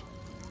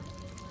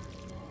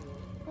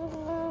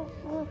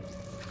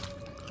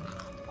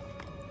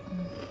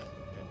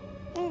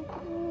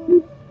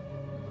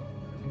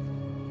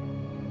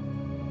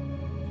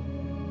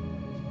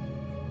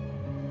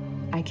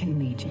 I can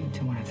lead you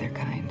to one of their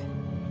kind.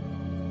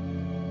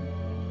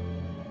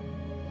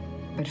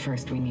 But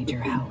first, we need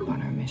your help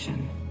on our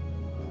mission.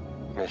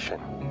 Mission?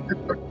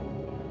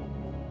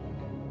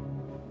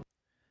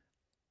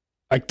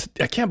 I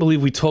can't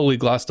believe we totally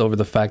glossed over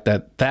the fact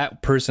that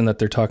that person that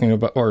they're talking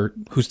about, or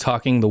who's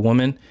talking, the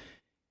woman,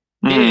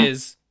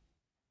 is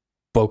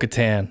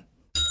Bo-Katan.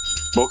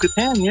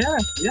 Bo-Katan, yeah.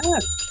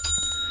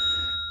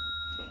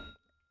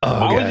 Oh,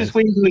 I was just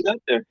waiting until we got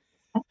there.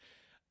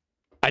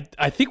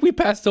 I think we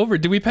passed over.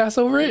 Did we pass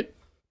over it?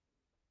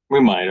 We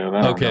might have.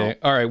 I don't know.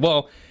 All right.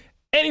 Well,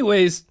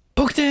 anyways,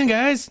 Bo-Katan,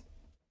 guys.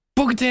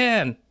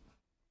 Bo-Katan.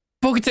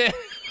 Bo-Katan.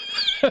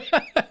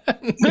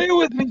 Say it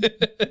with me.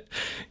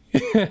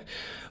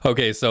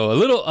 Okay,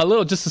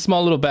 so just a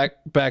small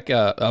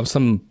little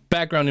some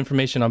background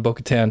information on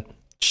Bo-Katan.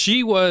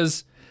 She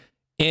was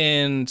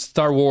in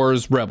Star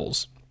Wars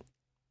Rebels,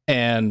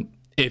 and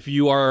if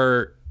you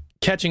are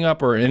catching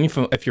up, or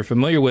if you're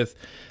familiar with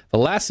the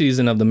last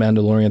season of The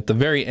Mandalorian, at the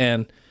very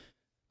end,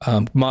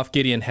 Moff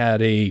Gideon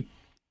had a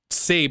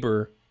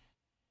saber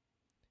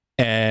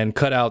and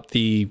cut out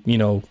the,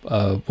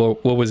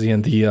 what was he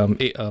in? The,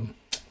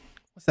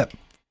 what's that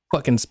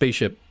fucking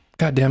spaceship?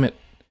 God damn it.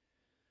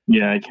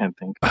 Yeah, I can't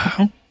think.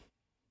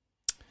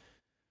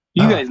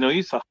 You guys know,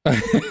 you saw.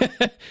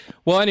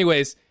 Well,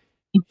 anyways,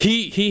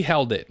 he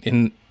held it.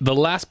 And the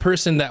last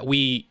person that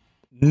we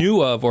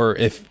knew of, or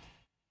if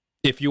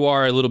you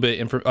are a little bit,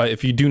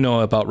 if you do know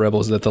about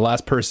Rebels, that the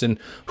last person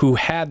who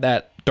had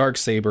that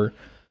Darksaber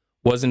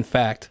was in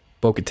fact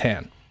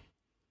Bo-Katan.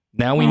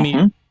 Now we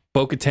meet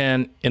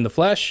Bo-Katan in the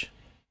flesh,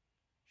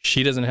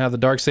 She doesn't have the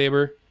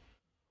Darksaber.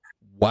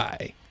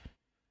 Why?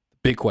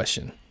 Big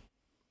question.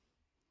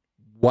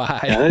 Why?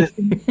 Yeah,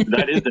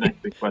 that is the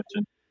next big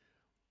question.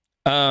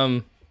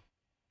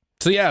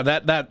 So yeah,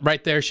 that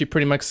right there, she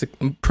pretty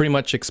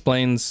much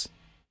explains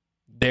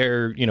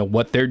their,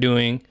 what they're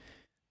doing.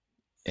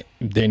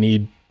 They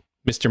need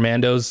Mr.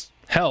 Mando's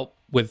help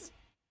with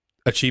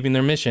achieving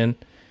their mission.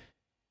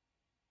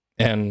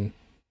 And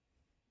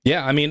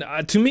yeah, I mean,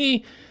 to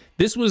me,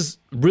 this was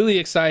really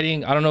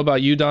exciting. I don't know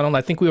about you, Donald.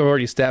 I think we've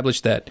already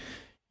established that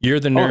you're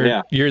the nerd.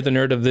 Yeah. You're the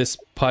nerd of this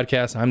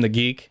podcast. I'm the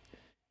geek.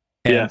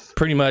 And Yes.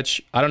 pretty much,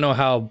 I don't know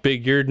how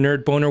big your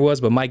nerd boner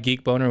was, but my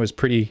geek boner was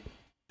pretty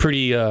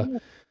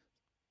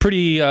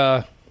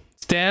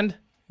stand.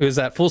 It was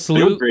at full It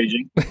salute. was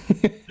raging.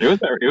 It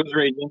was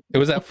raging. It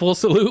was at full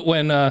salute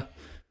when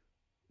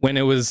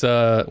it was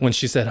when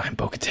she said, "I'm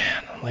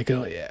Bo-Katan." I'm like,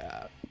 oh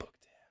yeah,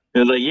 It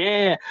was like,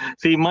 yeah.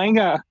 See, mine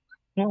got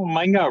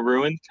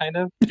ruined kind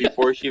of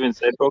before she even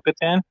said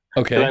Bo-Katan.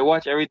 okay, 'Cause I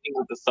watch everything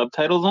with the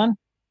subtitles on,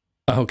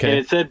 and okay.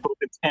 it said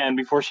Bo-Katan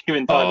before she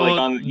even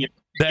thought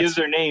gives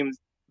their names.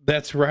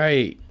 That's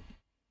right.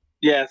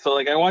 Yeah, so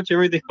like I watch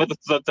everything with the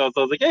subtitles. I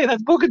was like, hey,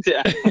 that's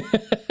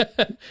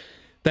Bo-Katan.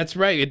 That's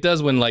right. It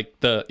does when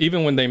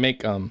even when they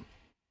make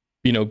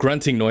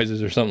grunting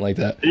noises or something like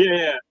that.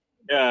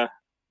 Yeah.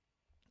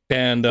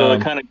 And So I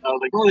was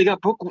like, oh, they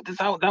got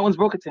that one's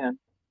Bo-Katan.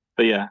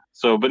 But yeah,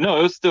 but no,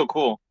 it was still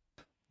cool.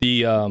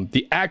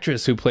 the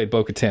actress who played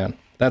Bo-Katan.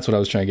 That's what I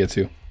was trying to get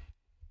to.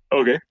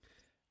 Okay.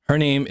 Her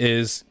name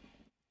is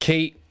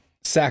Kate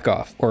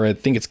Sackhoff, or I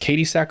think it's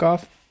Katie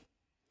Sackhoff.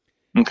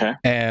 Okay.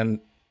 And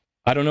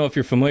I don't know if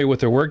you're familiar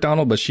with her work,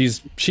 Donald, but she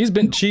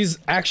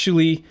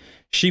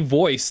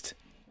voiced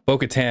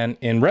Bo-Katan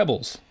in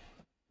Rebels.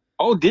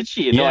 Oh, did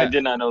she? No, Yeah. I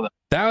did not know that.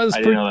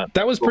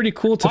 That was pretty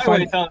cool to Why find.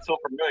 would it sound so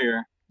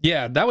familiar?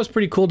 Yeah, that was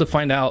pretty cool to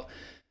find out.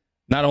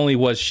 Not only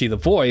was she the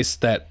voice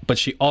but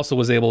she also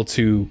was able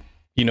to,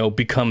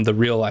 become the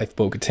real life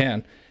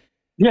Bo-Katan.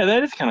 Yeah,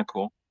 that is kind of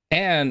cool.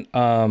 And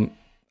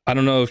I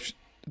don't know if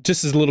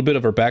just as a little bit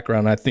of her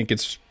background, I think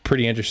it's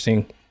pretty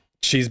interesting.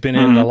 She's been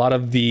in a lot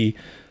of the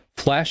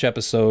Flash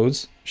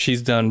episodes.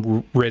 She's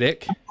done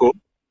Riddick, Cool.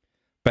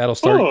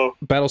 Battlestar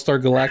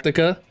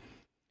Galactica,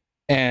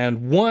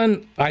 and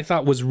one I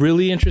thought was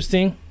really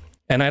interesting.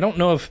 And I don't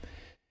know if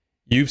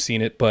you've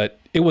seen it, but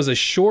it was a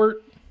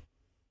short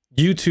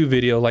YouTube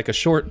video, like a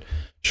short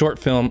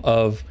film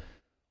of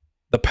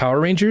the Power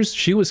Rangers.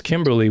 She was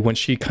Kimberly when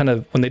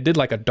they did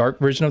like a dark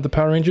version of the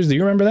Power Rangers. Do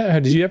you remember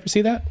that? Did you ever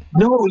see that?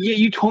 No, yeah,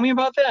 you told me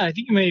about that. I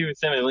think you may even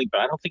send me a link,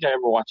 but I don't think I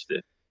ever watched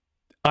it.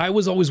 I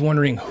was always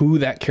wondering who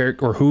that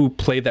character or who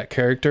played that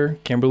character,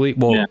 Kimberly.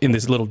 Well, Yeah. in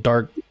this little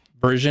dark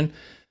version,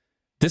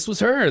 this was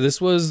her. This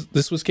was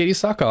Katie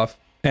Sackhoff,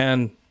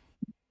 and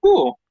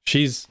Cool.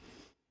 she's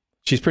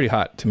pretty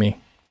hot to me.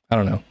 I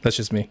don't know. That's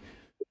just me.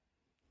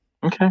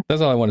 Okay.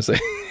 That's all I want to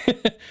say.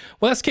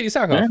 Well, that's Katie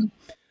Sackhoff. Yeah.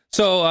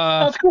 So,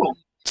 That's cool.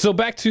 so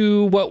back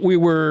to what we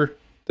were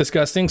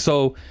discussing.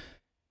 So,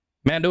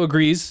 Mando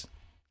agrees.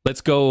 Let's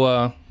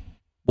go.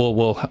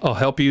 I'll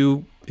help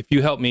you if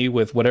you help me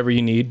with whatever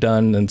you need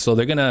done. And so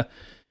they're gonna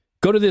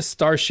go to this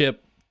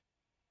starship,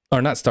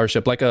 or not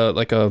starship, like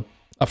a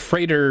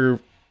freighter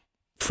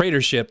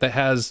ship that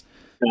has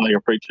Like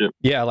a freight ship.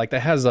 yeah, like that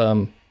has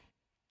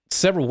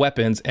several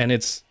weapons, and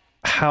it's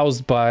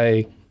housed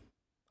by,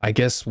 I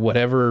guess,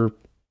 whatever's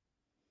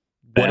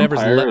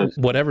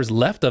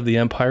left of the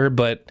Empire.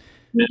 But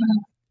Yeah.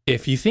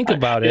 if you think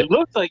about it, It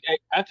looks like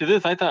after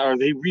this, I thought, are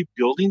they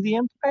rebuilding the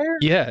Empire?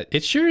 yeah,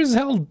 it sure as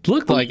hell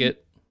looked like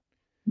it.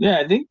 Yeah,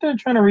 I think they're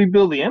trying to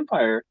rebuild the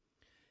Empire.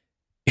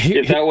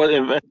 If that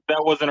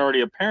wasn't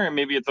already apparent,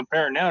 maybe it's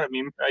apparent now. I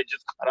mean, I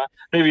just caught on.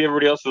 Maybe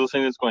everybody else is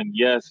listening to this going,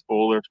 yes,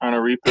 fool, they're trying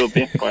to rebuild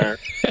the Empire.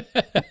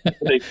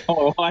 Like,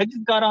 oh, I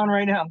just got on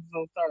right now. I'm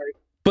so sorry.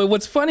 But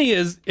what's funny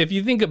is if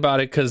you think about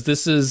it, because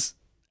this is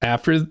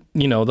after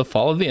the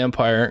fall of the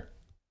Empire.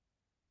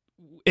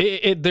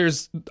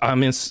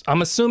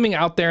 I'm assuming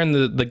out there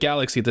in the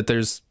galaxy that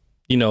there's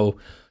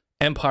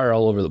Empire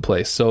all over the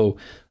place. So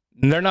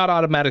they're not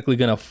automatically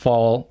going to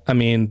fall. I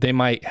mean, they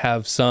might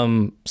have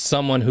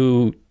someone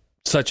who,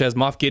 such as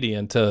Moff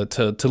Gideon,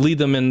 to lead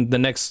them in the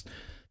next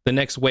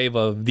wave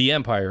of the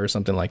Empire or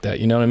something like that.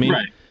 You know what I mean?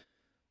 Right.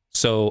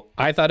 So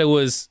I thought it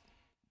was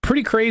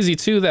pretty crazy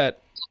too that,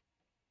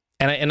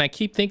 and I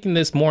keep thinking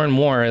this more and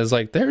more as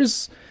like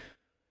there's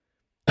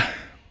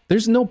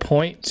no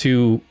point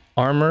to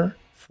armor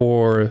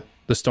for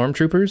the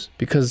stormtroopers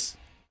because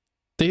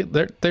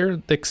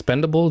they're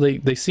expendable.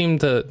 They seem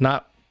to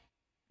not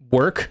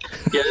work.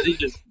 Yeah,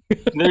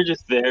 they're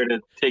just there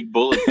to take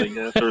bullets, I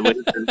guess, or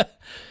lasers.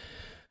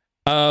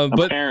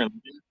 But Apparently.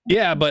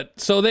 yeah, but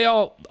so they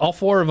all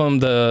four of them,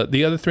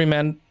 the other three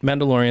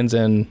Mandalorians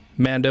and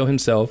Mando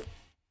himself,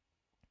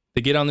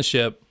 they get on the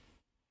ship.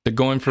 They're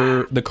going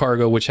for the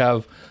cargo, which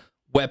have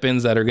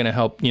weapons that are going to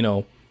help,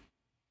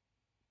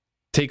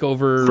 take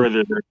over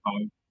Further their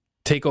time.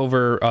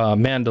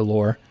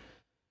 Mandalore,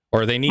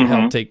 or they need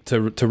help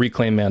to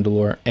reclaim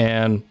Mandalore.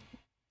 And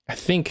I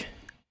think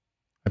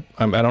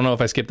I don't know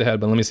if I skipped ahead,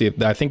 but let me see.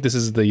 I think this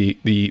is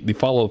the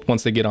follow up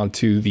once they get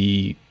onto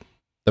the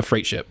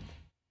freight ship.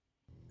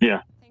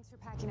 Yeah. Thanks for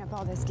packing up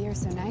all this gear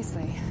so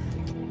nicely.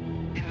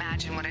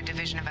 Imagine what a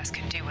division of us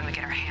can do when we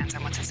get our hands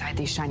on what's inside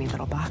these shiny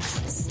little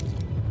boxes.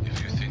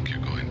 If you think you're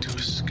going to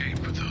escape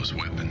with those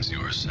weapons, you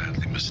are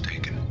sadly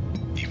mistaken.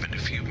 Even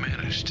if you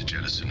manage to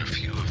jettison a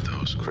few of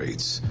those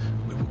crates,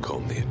 we will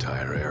comb the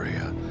entire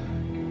area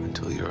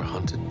until you're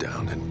hunted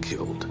down and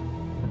killed.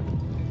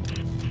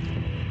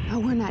 Oh,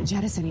 we're not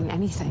jettisoning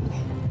anything.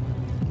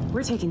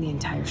 We're taking the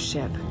entire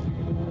ship.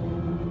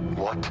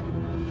 What?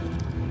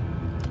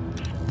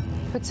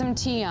 Put some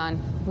tea on.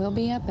 We'll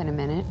be up in a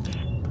minute.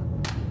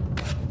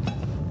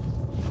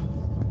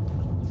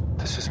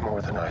 This is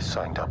more than I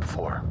signed up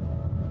for.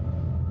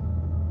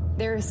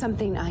 There is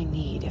something I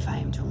need if I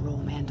am to rule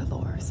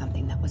Mandalore,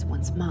 something that was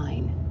once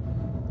mine.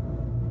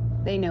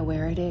 They know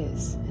where it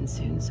is, and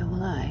soon so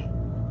will I.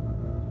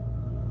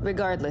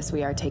 Regardless,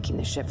 we are taking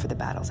the ship for the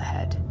battles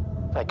ahead.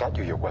 I got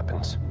you your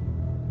weapons.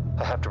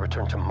 I have to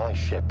return to my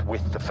ship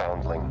with the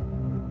Foundling.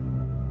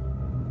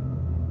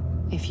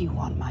 If you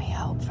want my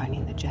help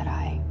finding the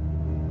Jedi,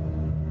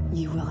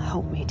 you will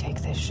help me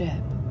take this ship.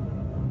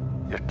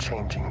 You're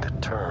changing the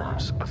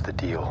terms of the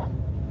deal.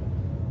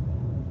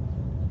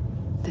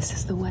 This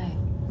is the way.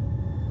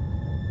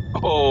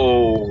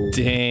 Oh,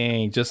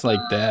 Dang, just like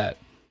that.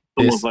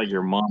 almost like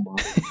your mama.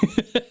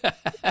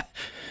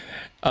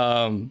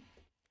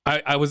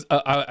 I was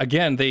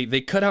again.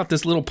 They cut out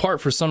this little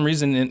part for some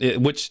reason,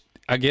 which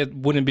I get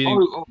wouldn't be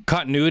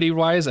continuity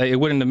wise. It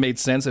wouldn't have made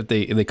sense if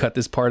they cut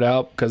this part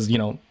out because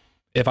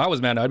if I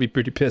was mad, I'd be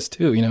pretty pissed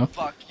too.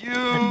 Fuck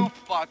you,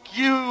 fuck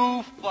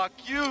you, fuck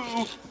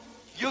you.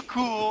 You're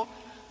cool.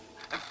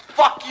 And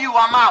fuck you,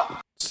 I'm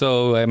out.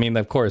 So I mean,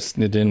 of course,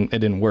 it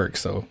didn't work.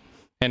 So,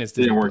 and it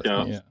Didn't work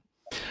out. Yeah.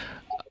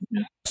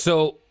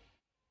 So,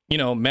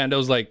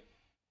 Mando's like,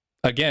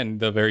 again,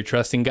 the very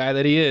trusting guy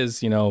that he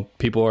is.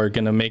 People are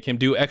gonna make him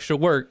do extra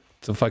work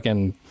to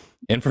fucking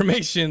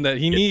information that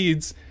he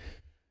needs.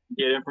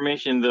 Get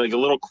information, like a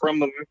little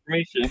crumb of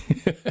information.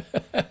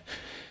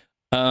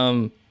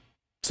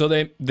 So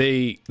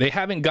they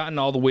haven't gotten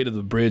all the way to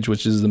the bridge,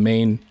 which is the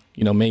main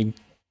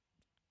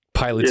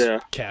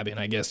pilot's cabin,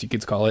 I guess you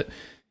could call it.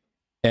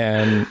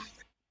 And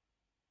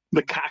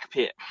the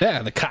cockpit.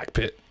 Yeah, the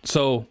cockpit.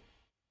 So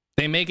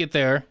they make it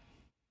there.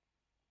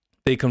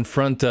 They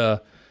confront I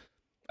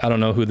don't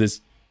know who this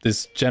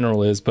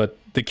general is, but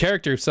the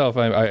character himself,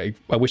 I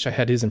wish I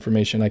had his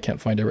information. I can't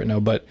find it right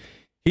now, but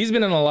he's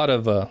been in a lot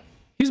of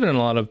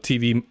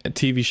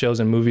TV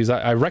shows and movies.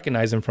 I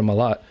recognize him from a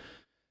lot.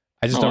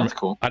 I just don't.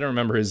 Cool. I don't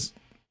remember his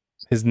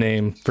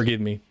name. Forgive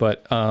me,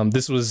 but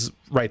this was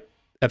right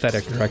at that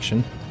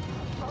direction.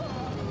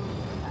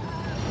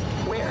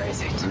 Where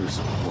is it? There's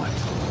what?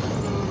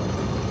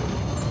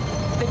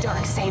 The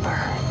dark saber.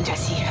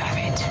 Does he have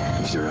it?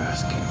 If you're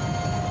asking,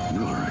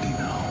 you already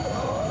know.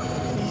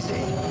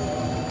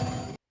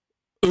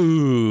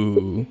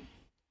 Ooh.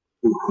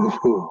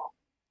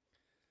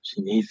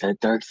 She needs that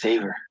dark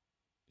saber.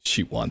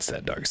 She wants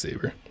that dark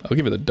saber. I'll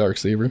give her the dark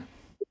saber.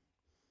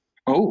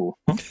 Oh,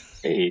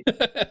 hey.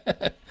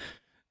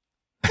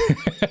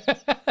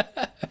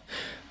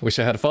 Wish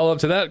I had a follow up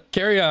to that.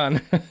 Carry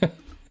on.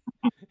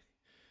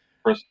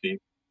 Proceed.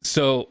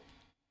 So,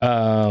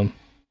 all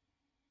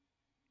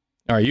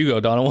right, you go,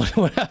 Donald.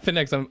 What happened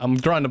next? I'm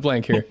drawing a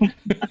blank here.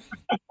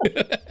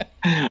 Okay.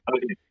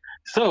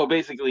 So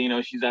basically,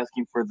 she's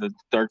asking for the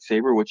dark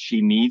saber, which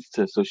she needs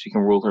so she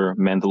can rule her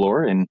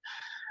Mandalore, and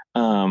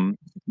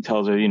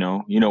tells her, you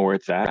know where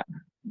it's at.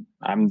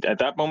 I'm at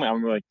that moment.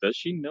 I'm like, does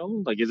she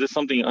know? Like, is this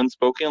something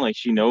unspoken? Like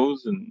she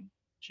knows and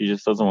she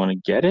just doesn't want to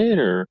get it,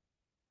 or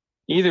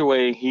either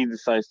way, he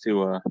decides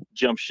to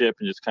jump ship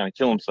and just kind of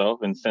kill himself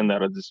and send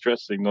out a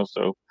distress signal.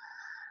 So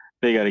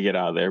they got to get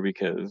out of there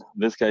because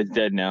this guy's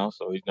dead now,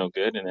 so he's no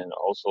good. And then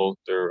also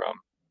they're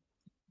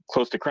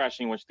close to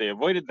crashing, which they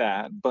avoided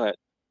that. But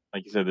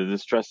like you said, the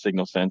distress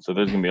signal sent, so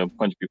there's gonna be a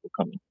bunch of people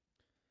coming.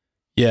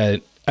 Yeah,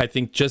 I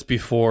think just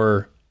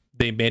before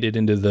they made it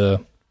into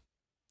the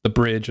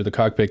bridge or the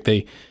cockpit,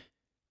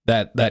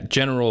 that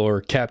general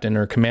or captain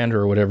or commander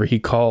or whatever, he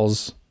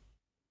calls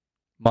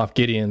Moff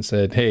Gideon and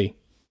said, "Hey,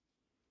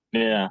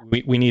 yeah,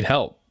 we need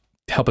help.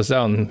 Help us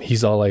out." And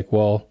he's all like,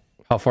 "Well,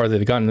 how far have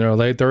they gotten?" They're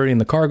like, "They're already in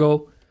the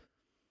cargo."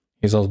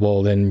 He's all,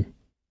 "Well, then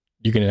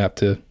you're gonna have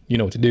to,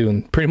 what to do."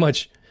 And pretty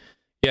much,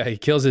 yeah, he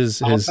kills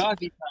his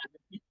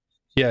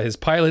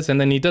pilots,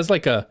 and then he does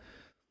like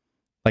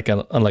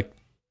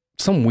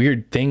some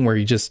weird thing where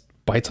he just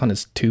bites on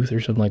his tooth or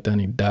something like that,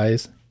 and he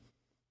dies.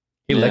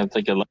 It's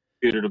like he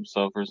electrocuted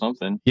himself or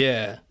something.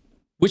 Yeah,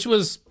 which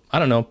was, I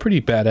don't know,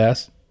 pretty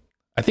badass.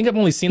 I think I've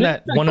only seen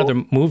that one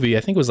other movie. I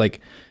think it was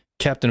like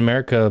Captain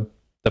America,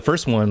 the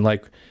first one.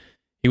 Like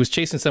he was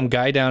chasing some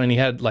guy down, and he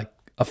had like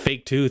a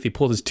fake tooth. He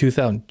pulled his tooth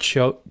out and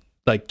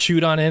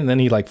chewed on it, and then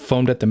he like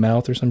foamed at the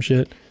mouth or some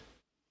shit.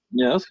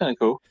 Yeah, that's kind of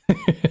cool.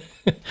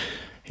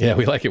 Yeah,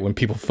 we like it when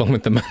people foam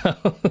at the mouth.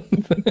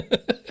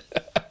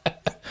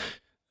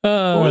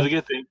 Always a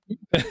good thing.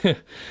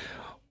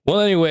 Well,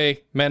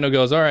 anyway, Mando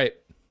goes, "All right,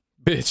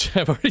 Bitch,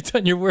 I've already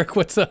done your work.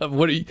 What's up?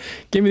 What are you?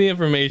 Give me the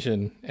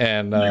information.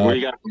 And what do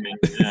you got for me?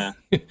 Yeah.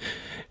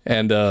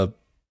 and that's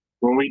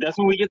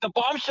when we get the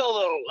bombshell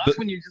though. That's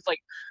when you're just like,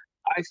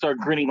 I start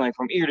grinning like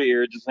from ear to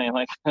ear, just saying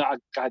like, oh,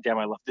 God damn,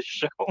 I love this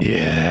show.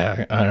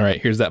 Yeah. All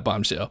right. Here's that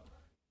bombshell.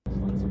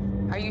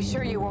 Are you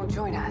sure you won't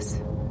join us?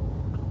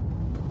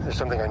 There's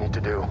something I need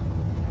to do.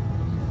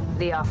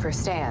 The offer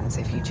stands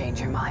if you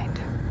change your mind.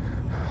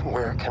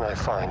 Where can I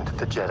find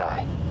the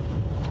Jedi?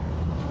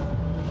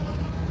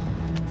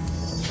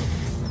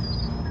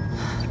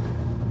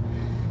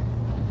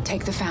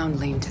 Take the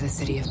Foundling to the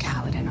city of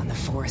Kaladin on the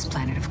forest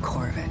planet of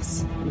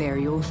Corvus. There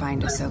you will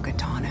find Ahsoka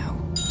Tano.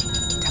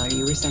 Tell her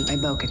you were sent by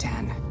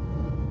Bo-Katan.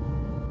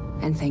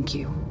 And thank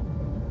you.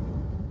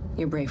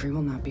 Your bravery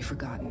will not be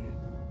forgotten.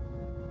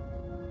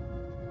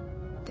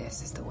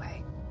 This is the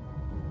way.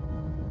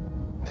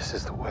 This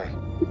is the way.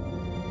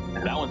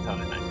 That one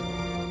sounded nice.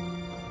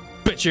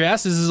 Bet your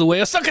asses is away.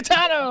 Ahsoka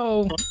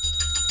Tano!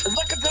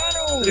 Ahsoka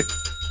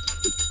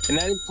Tano! And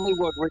that is played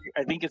what?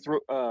 I think it's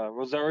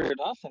Rosario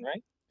Dawson,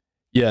 right?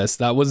 Yes,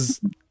 that was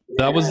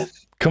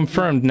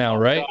confirmed now,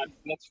 right? God,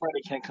 next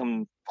Friday can't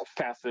come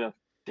fast enough.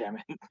 Damn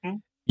it.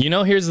 You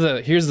know, here's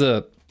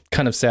the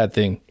kind of sad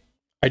thing.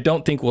 I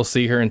don't think we'll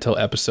see her until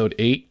episode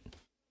 8.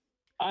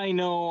 I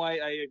know. I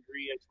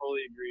agree. I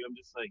totally agree. I'm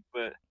just like,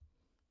 but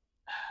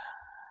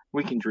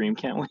we can dream,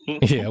 can't we?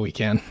 Yeah, we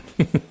can.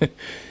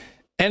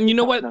 And you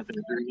know what?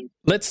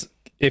 Let's,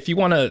 if you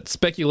want to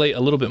speculate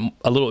a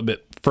little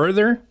bit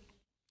further,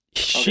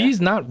 she's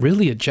not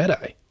really a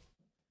Jedi.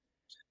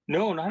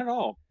 No, not at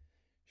all.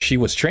 She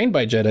was trained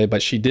by Jedi,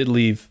 but she did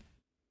leave,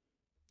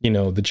 the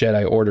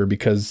Jedi Order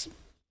because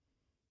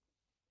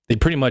they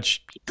pretty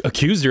much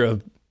accused her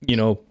of,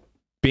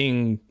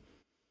 being,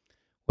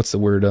 what's the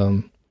word?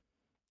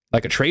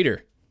 Like a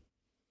traitor.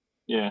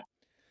 Yeah.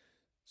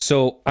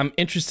 So I'm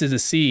interested to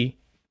see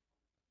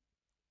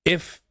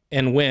if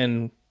and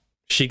when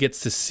she gets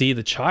to see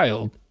the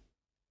child,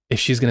 if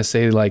she's going to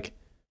say like,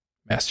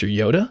 Master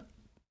Yoda?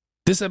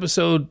 This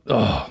episode,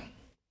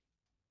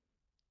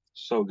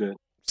 so good.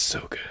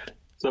 So good.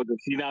 So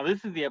good. See, now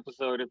this is the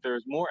episode. If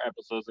there's more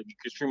episodes, like you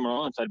could stream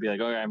on, so I'd be like,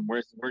 okay,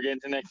 we're getting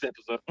to the next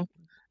episode.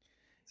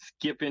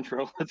 Skip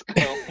intro. Let's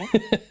go.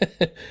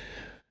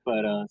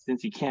 But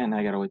since you can,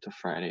 I gotta wait till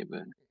Friday.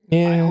 But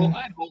yeah,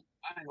 I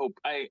hope.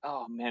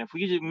 Oh man, if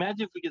we could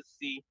imagine if we could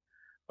see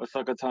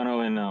Ahsoka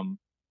Tano in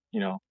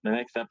the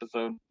next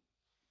episode.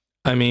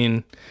 I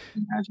mean,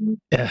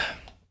 yeah,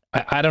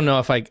 I don't know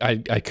if I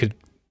could.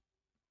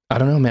 I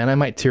don't know, man. I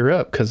might tear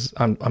up because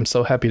I'm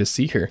so happy to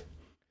see her.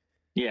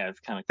 Yeah, it's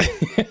kind of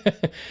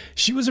cool.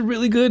 She was a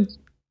really good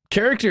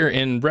character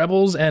in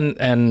Rebels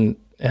and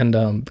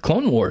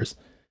Clone Wars.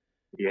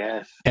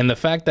 Yes. And the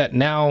fact that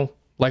now,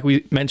 like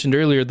we mentioned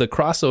earlier, the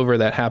crossover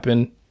that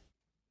happened,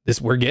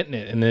 we're getting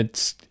it, and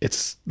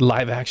it's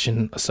live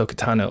action Ahsoka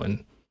Tano,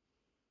 and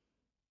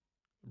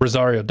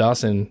Rosario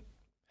Dawson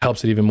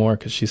helps it even more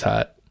because she's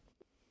hot.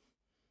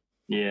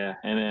 Yeah,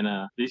 and then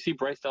do you see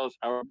Bryce Dallas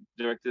Howard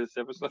directed this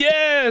episode?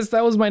 Yes,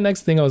 that was my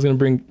next thing I was going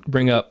to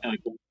bring up.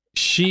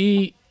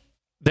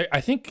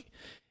 I think,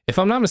 if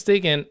I'm not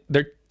mistaken,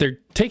 they're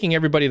taking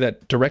everybody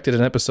that directed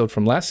an episode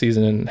from last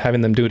season and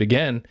having them do it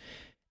again.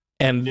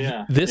 And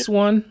this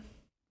one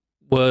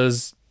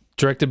was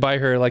directed by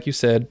her, like you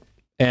said.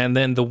 And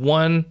then the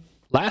one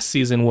last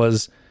season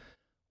was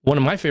one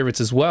of my favorites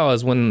as well,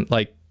 as when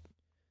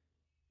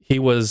he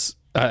was,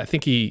 I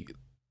think he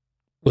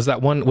was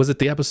that one. Was it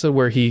the episode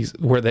where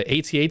the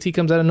AT-AT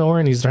comes out of nowhere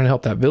and he's trying to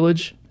help that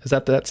village? Is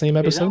that same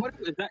episode?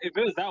 If it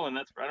was that one,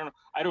 that's,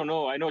 I don't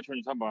know. I know what you're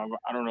talking about.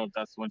 I don't know if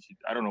that's the one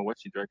I don't know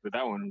what she directed.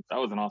 That one, that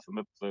was an awesome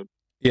episode.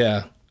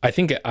 Yeah, I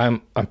think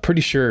I'm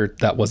pretty sure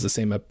that was the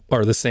same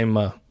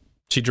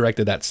she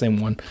directed that same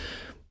one.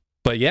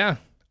 But yeah,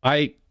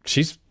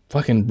 she's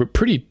fucking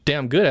pretty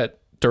damn good at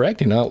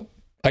directing. I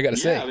gotta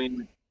say. I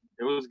mean,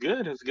 it was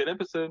good. It was a good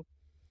episode.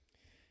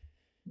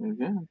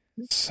 Yeah.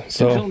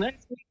 So until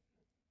next week.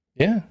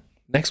 Yeah,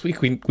 next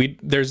week we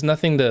there's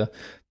nothing to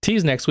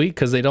tease next week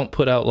because they don't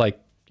put out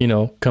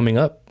coming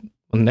up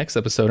on the next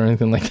episode or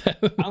anything like that.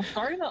 I'm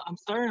starting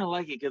to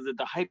like it because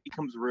the hype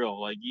becomes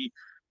real.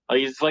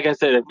 It's like I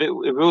said, if it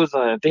was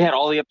if they had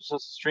all the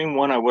episodes to stream,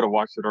 one, I would have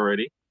watched it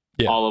already.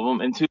 Yeah. All of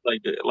them, and two,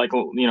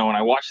 when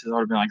I watched this, I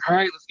would have been like, all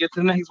right, let's get to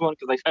the next one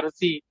because I gotta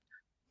see.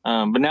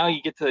 But now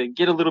you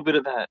get a little bit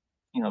of that.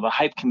 The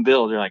hype can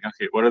build. You're like,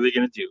 okay, what are they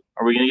gonna do?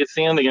 Are we gonna get to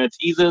see them? They're gonna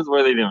tease us.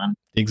 What are they doing?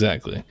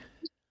 Exactly.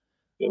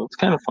 So it's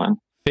kind of fun.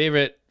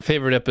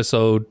 Favorite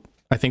episode.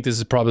 I think this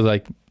is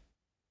probably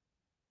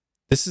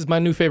this is my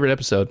new favorite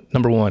episode.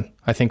 Number 1.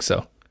 I think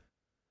so.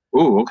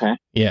 Ooh, okay.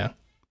 Yeah.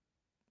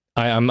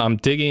 I'm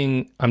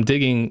digging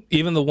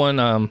even the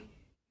one.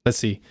 Let's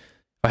see.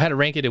 If I had to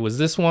rank it, it was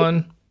this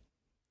one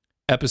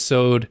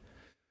episode.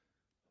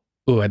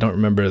 Oh, I don't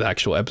remember the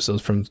actual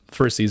episodes from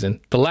first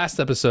season. The last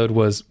episode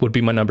would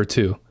be my number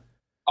 2.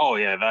 Oh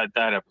yeah,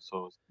 that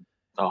episode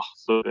was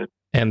so good.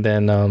 And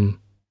then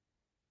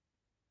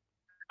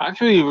I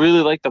actually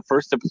really like the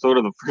first episode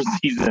of the first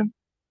season.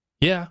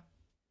 Yeah.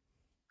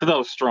 But that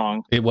was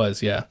strong. It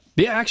was, yeah.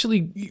 Yeah,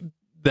 actually,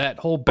 that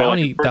whole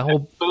bounty, that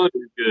whole episode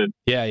is good.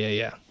 Yeah.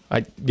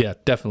 Yeah,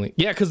 definitely.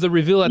 Yeah, because the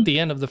reveal at the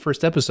end of the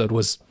first episode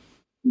was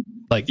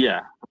like,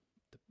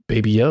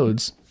 Baby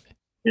Yodes.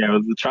 Yeah, it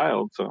was the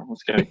child, so it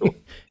was kind of cool.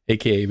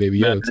 AKA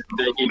Baby Yodes.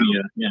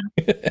 Yeah.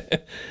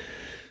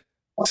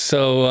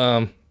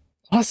 So,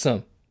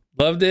 awesome.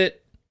 Loved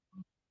it.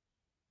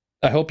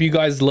 I hope you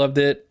guys loved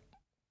it.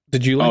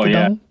 Did you like it,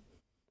 Donald?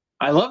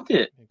 I loved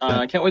it.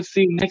 I can't wait to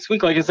see it next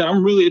week. Like I said, I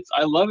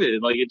love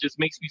it. Like, it just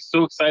makes me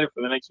so excited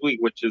for the next week,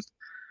 which is,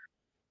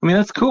 I mean,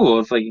 that's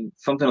cool. It's like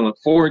something to look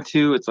forward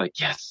to. It's like,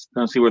 yes,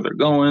 I see where they're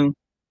going.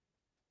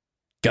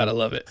 Gotta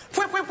love it.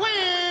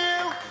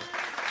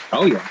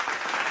 Oh, yeah.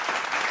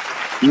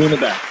 You in the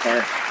back. All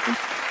right.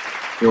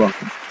 You're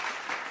welcome.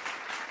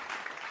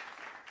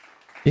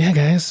 Yeah,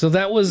 guys. So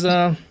that was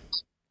our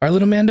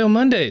little Mando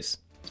Mondays.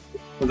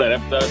 Was that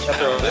episode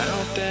chapter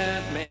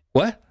over?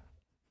 What?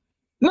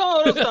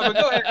 No, stop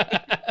it. Go ahead.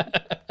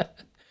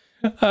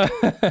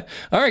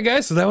 All right,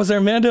 guys. So that was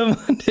our Mando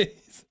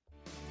Mondays.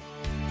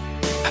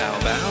 How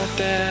about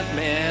that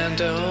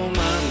Mando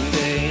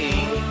Monday?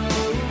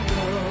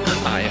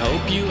 I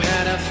hope you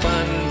had a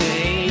fun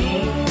day.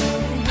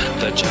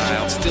 The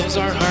child steals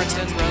our hearts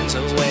and runs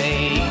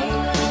away.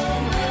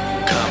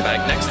 Come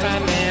back next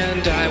time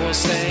and I will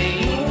say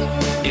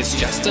it's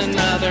just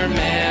another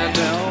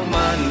Mando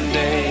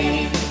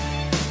Monday.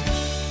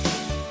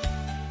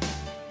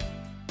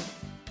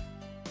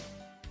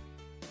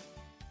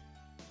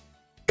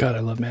 God, I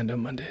love Mando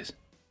Mondays.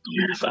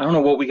 Yes, I don't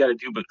know what we got to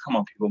do, but come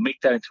on, people, make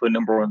that into a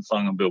 #1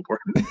 song on Billboard.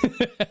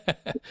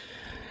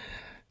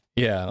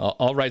 Yeah,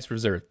 all rights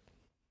reserved.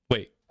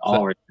 Wait,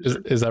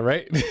 is that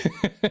right?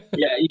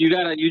 Yeah,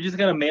 you just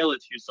gotta mail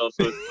it to yourself,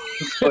 so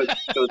it's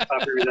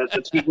copyright. That's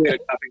a cheap way to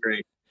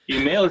copyright. You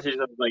mail it to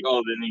yourself, like,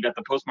 oh, then you got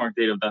the postmark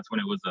date of that's when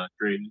it was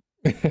created.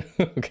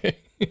 Okay.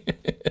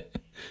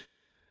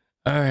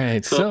 All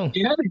right, so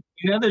you know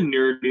the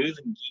nerd news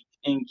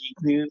and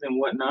geek news and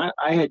whatnot.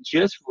 I had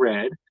just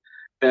read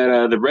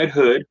that the Red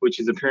Hood, which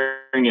is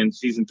appearing in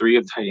season 3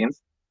 of Titans,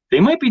 they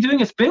might be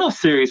doing a spin-off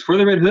series for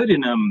the Red Hood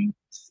in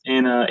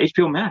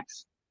HBO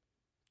Max.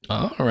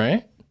 All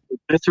right.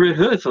 That's the Red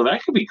Hood, so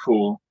that could be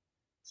cool.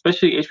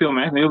 Especially HBO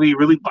Max. Maybe it'll be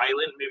really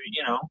violent. Maybe,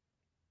 it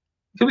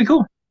could be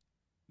cool.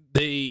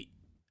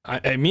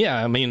 I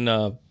mean,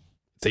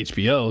 it's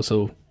HBO,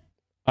 so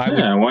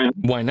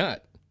why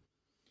not?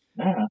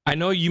 Yeah. I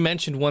know you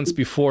mentioned once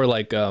before,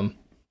 like, I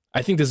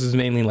think this is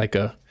mainly like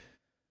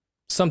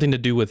something to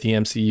do with the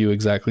MCU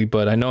exactly,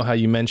 but I know how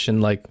you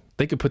mentioned, like,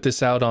 they could put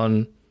this out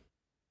on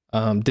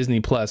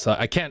Disney Plus.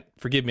 I can't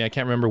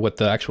remember what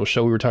the actual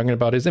show we were talking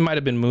about is. It might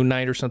have been Moon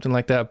Knight or something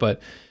like that,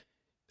 but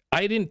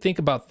I didn't think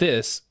about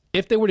this.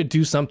 If they were to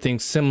do something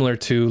similar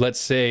to, let's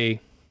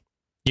say,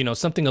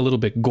 something a little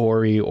bit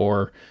gory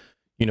or,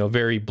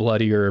 very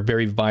bloody or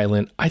very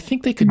violent, I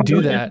think they could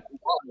do that.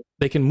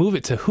 They can move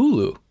it to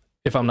Hulu,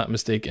 if I'm not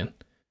mistaken.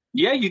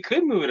 Yeah, you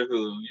could move it to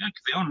Hulu. Yeah,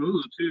 because they own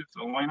Hulu too,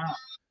 so why not?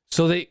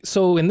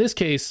 So in this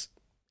case,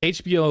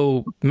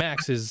 HBO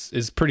Max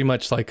is pretty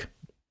much like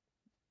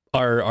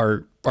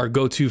our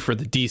go-to for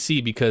the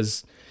DC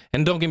because,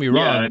 and don't get me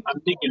wrong,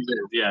 I'm thinking this.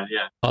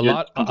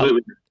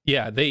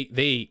 Yeah.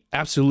 They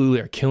absolutely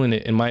are killing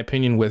it in my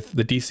opinion with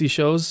the DC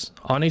shows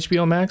on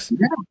HBO Max.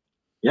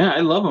 Yeah, I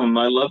love them.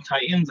 I love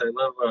Titans. I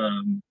love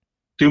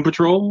Doom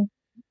Patrol.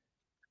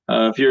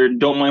 If you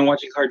don't mind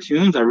watching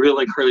cartoons, I really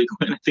like Harley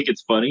Quinn. I think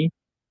it's funny.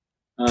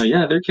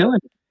 Yeah, they're killing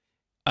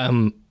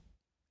it.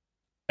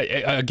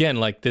 Again,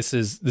 like this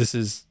is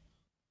those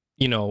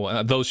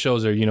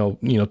shows are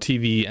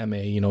TV MA,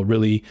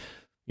 really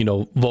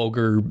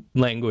vulgar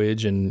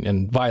language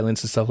and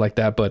violence and stuff like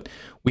that, but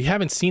we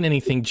haven't seen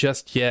anything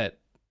just yet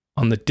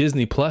on the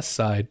Disney Plus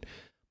side,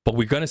 but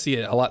we're going to see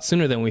it a lot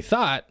sooner than we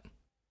thought.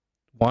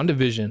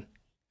 WandaVision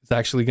is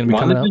actually going to be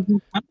coming out.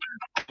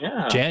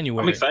 Yeah,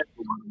 January. I'm excited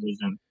for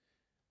WandaVision.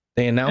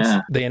 They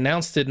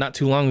announced it not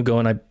too long ago,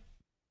 and I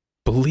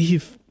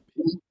believe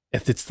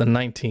if it's the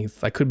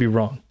 19th, I could be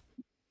wrong.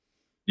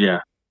 Yeah.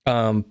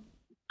 I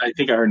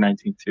think I heard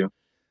 19th too.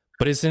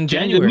 But it's in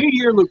January. The new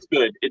year looks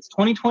good. It's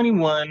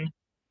 2021.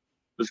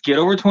 Let's get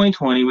over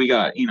 2020. We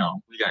got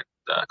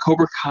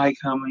Cobra Kai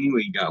coming.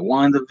 We got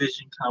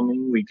WandaVision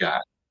coming. We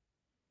got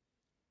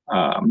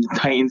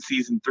Titans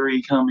season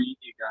 3 coming.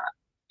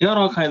 You got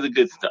all kinds of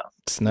good stuff.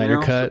 Snyder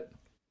Cut.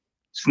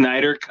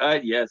 Snyder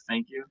Cut. Yes,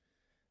 thank you.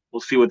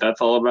 We'll see what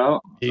that's all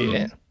about.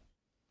 Yeah.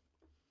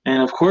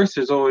 And of course,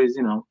 there's always,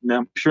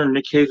 I'm sure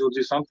Nick Cage will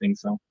do something.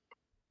 So.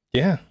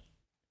 Yeah.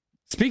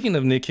 Speaking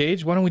of Nick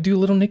Cage, why don't we do a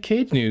little Nick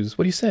Cage news?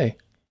 What do you say?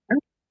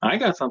 I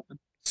got something.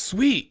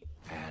 Sweet.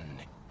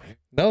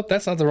 Nope,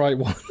 that's not the right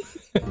one.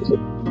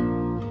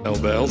 How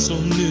about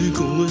some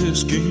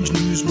Nicolas Cage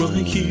news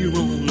right here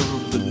on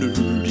The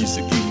Nerd? He's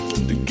a geek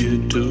in the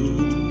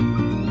ghetto.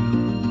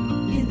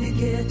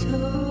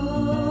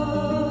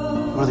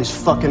 What are these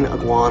fucking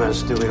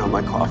iguanas doing on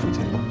my coffee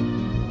table?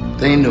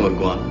 There ain't no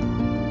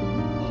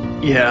iguana.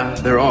 Yeah,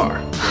 there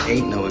are. There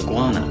ain't no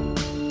iguana.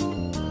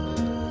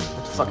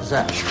 What the fuck is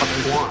that?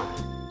 Fucking iguana.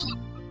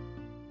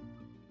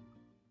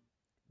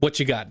 What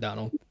you got,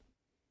 Donald?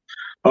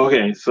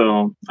 Okay,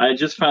 so I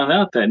just found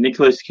out that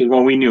Nicolas Cage,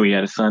 well, we knew he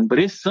had a son, but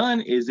his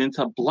son is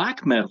into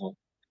black metal.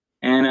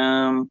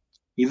 And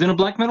he's in a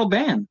black metal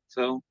band.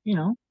 So,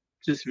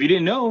 just if you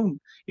didn't know,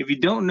 if you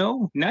don't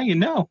know, now you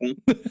know.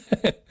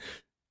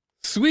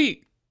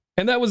 Sweet.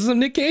 And that was some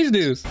Nick Cage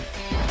news.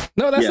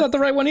 No, that's not the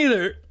right one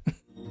either.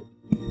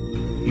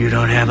 You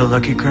don't have a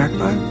lucky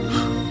crackpot?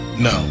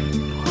 No.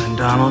 Well, then,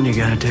 Donald, you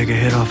gotta take a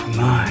hit off of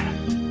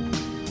mine.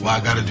 Why I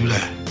gotta do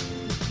that?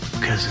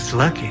 Because it's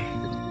lucky.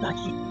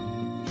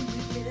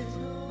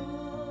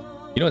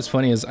 You know what's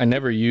funny is I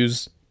never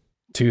use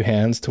two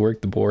hands to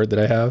work the board that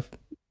I have.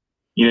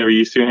 You never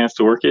used two hands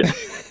to work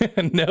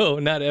it? No,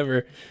 not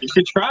ever. You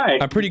should try.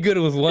 I'm pretty good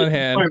with one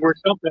hand. It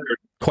works out better.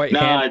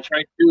 Nah,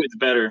 try two, it's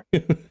better.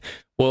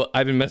 Well,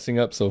 I've been messing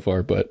up so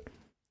far, but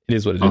it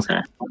is what it is.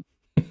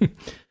 Okay.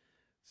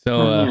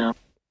 So,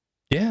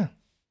 yeah.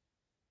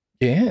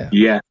 Yes.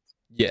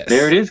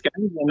 There it is,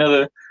 guys.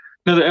 Another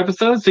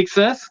episode.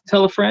 Success.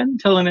 Tell a friend.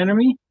 Tell an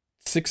enemy.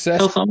 Success.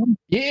 Tell someone.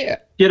 Yeah.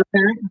 Get a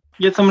parent.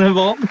 Get someone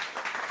involved.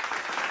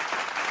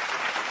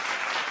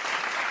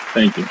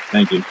 Thank you.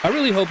 I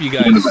really hope you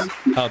guys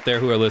out there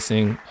who are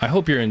listening, I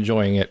hope you're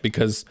enjoying it,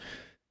 because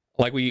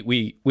like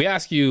we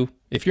ask you,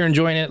 if you're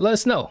enjoying it, let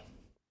us know.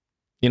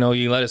 You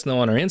can let us know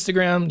on our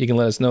Instagram. You can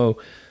let us know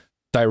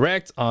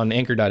direct on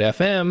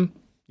anchor.fm.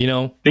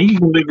 I think you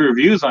can leave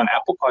reviews on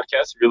Apple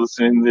Podcasts if you're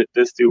listening to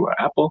this through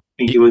Apple.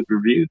 I think you leave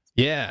reviews.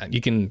 Yeah, you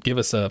can give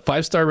us a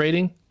 5-star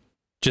rating.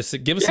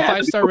 Just give us a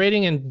 5-star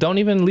rating and don't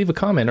even leave a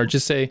comment, or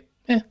just say,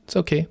 it's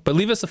okay. But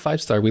leave us a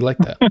 5-star. We like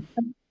that.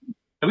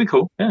 That'd be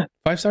cool. Yeah.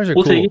 5 stars are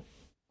We'll cool. take it.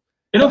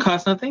 It don't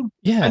cost nothing.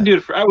 Yeah. I would do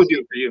it for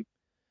you.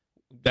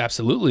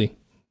 Absolutely.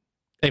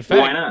 In fact,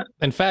 why not?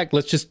 In fact,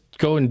 let's just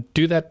go and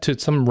do that to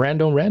some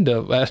random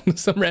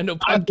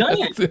podcast. I've done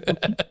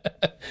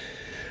it.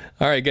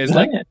 All right, guys.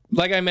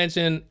 Like I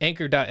mentioned,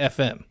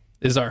 anchor.fm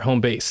is our home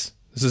base.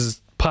 This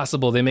is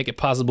possible. They make it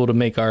possible to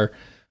make our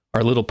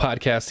little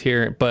podcast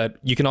here, but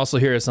you can also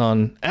hear us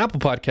on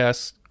Apple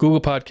Podcasts, Google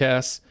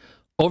Podcasts,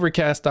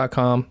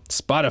 Overcast.com,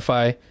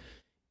 Spotify,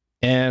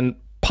 and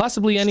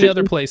possibly any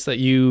other place that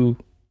you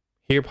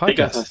hear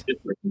podcasts.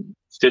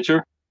 Stitcher.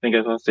 I think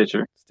I saw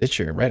Stitcher.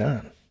 Stitcher, right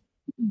on.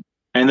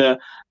 And the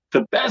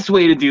best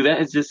way to do that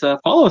is just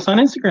follow us on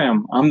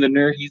Instagram. I'm the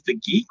nerd, he's the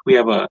geek. We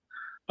have a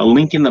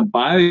link in the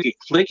bio. You can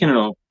click and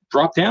it'll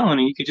drop down,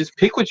 and you can just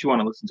pick what you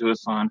want to listen to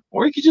us on.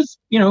 Or you could just,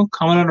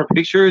 comment on our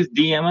pictures,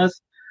 DM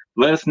us,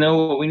 let us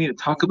know what we need to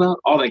talk about,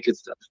 all that good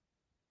stuff.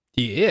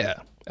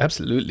 Yeah,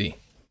 absolutely.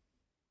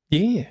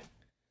 Yeah.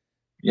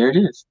 There it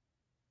is.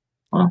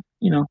 Well,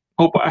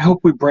 I hope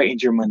we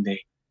brightened your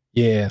Monday.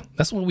 Yeah,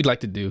 that's what we'd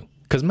like to do.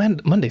 Because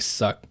Mondays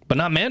suck, but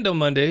not Mando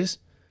Mondays.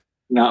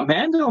 Not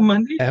Mando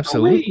Mondays?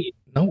 Absolutely.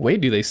 No way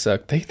do they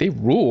suck. They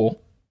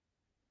rule.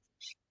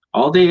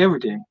 All day, every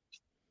day.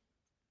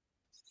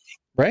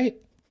 Right?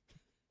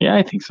 Yeah,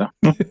 I think so.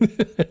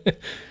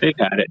 They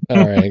got it.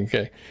 All right,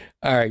 okay.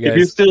 All right, guys. If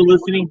you're still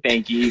listening,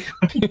 thank you.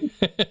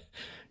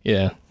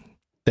 Yeah,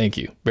 thank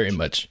you very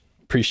much.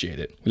 Appreciate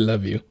it. We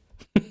love you.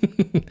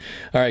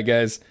 All right,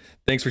 guys.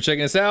 Thanks for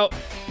checking us out.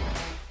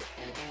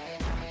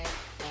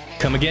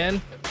 Come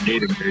again.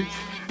 Later, nerds.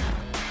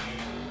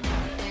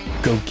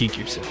 Go geek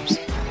yourselves.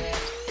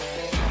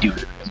 Do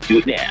it. Do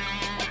it now.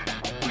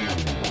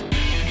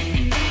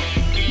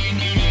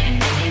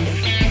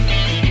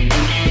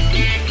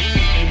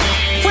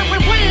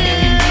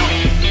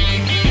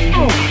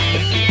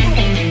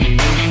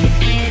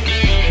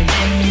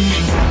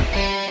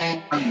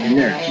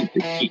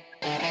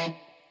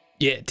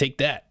 Yeah, take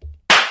that.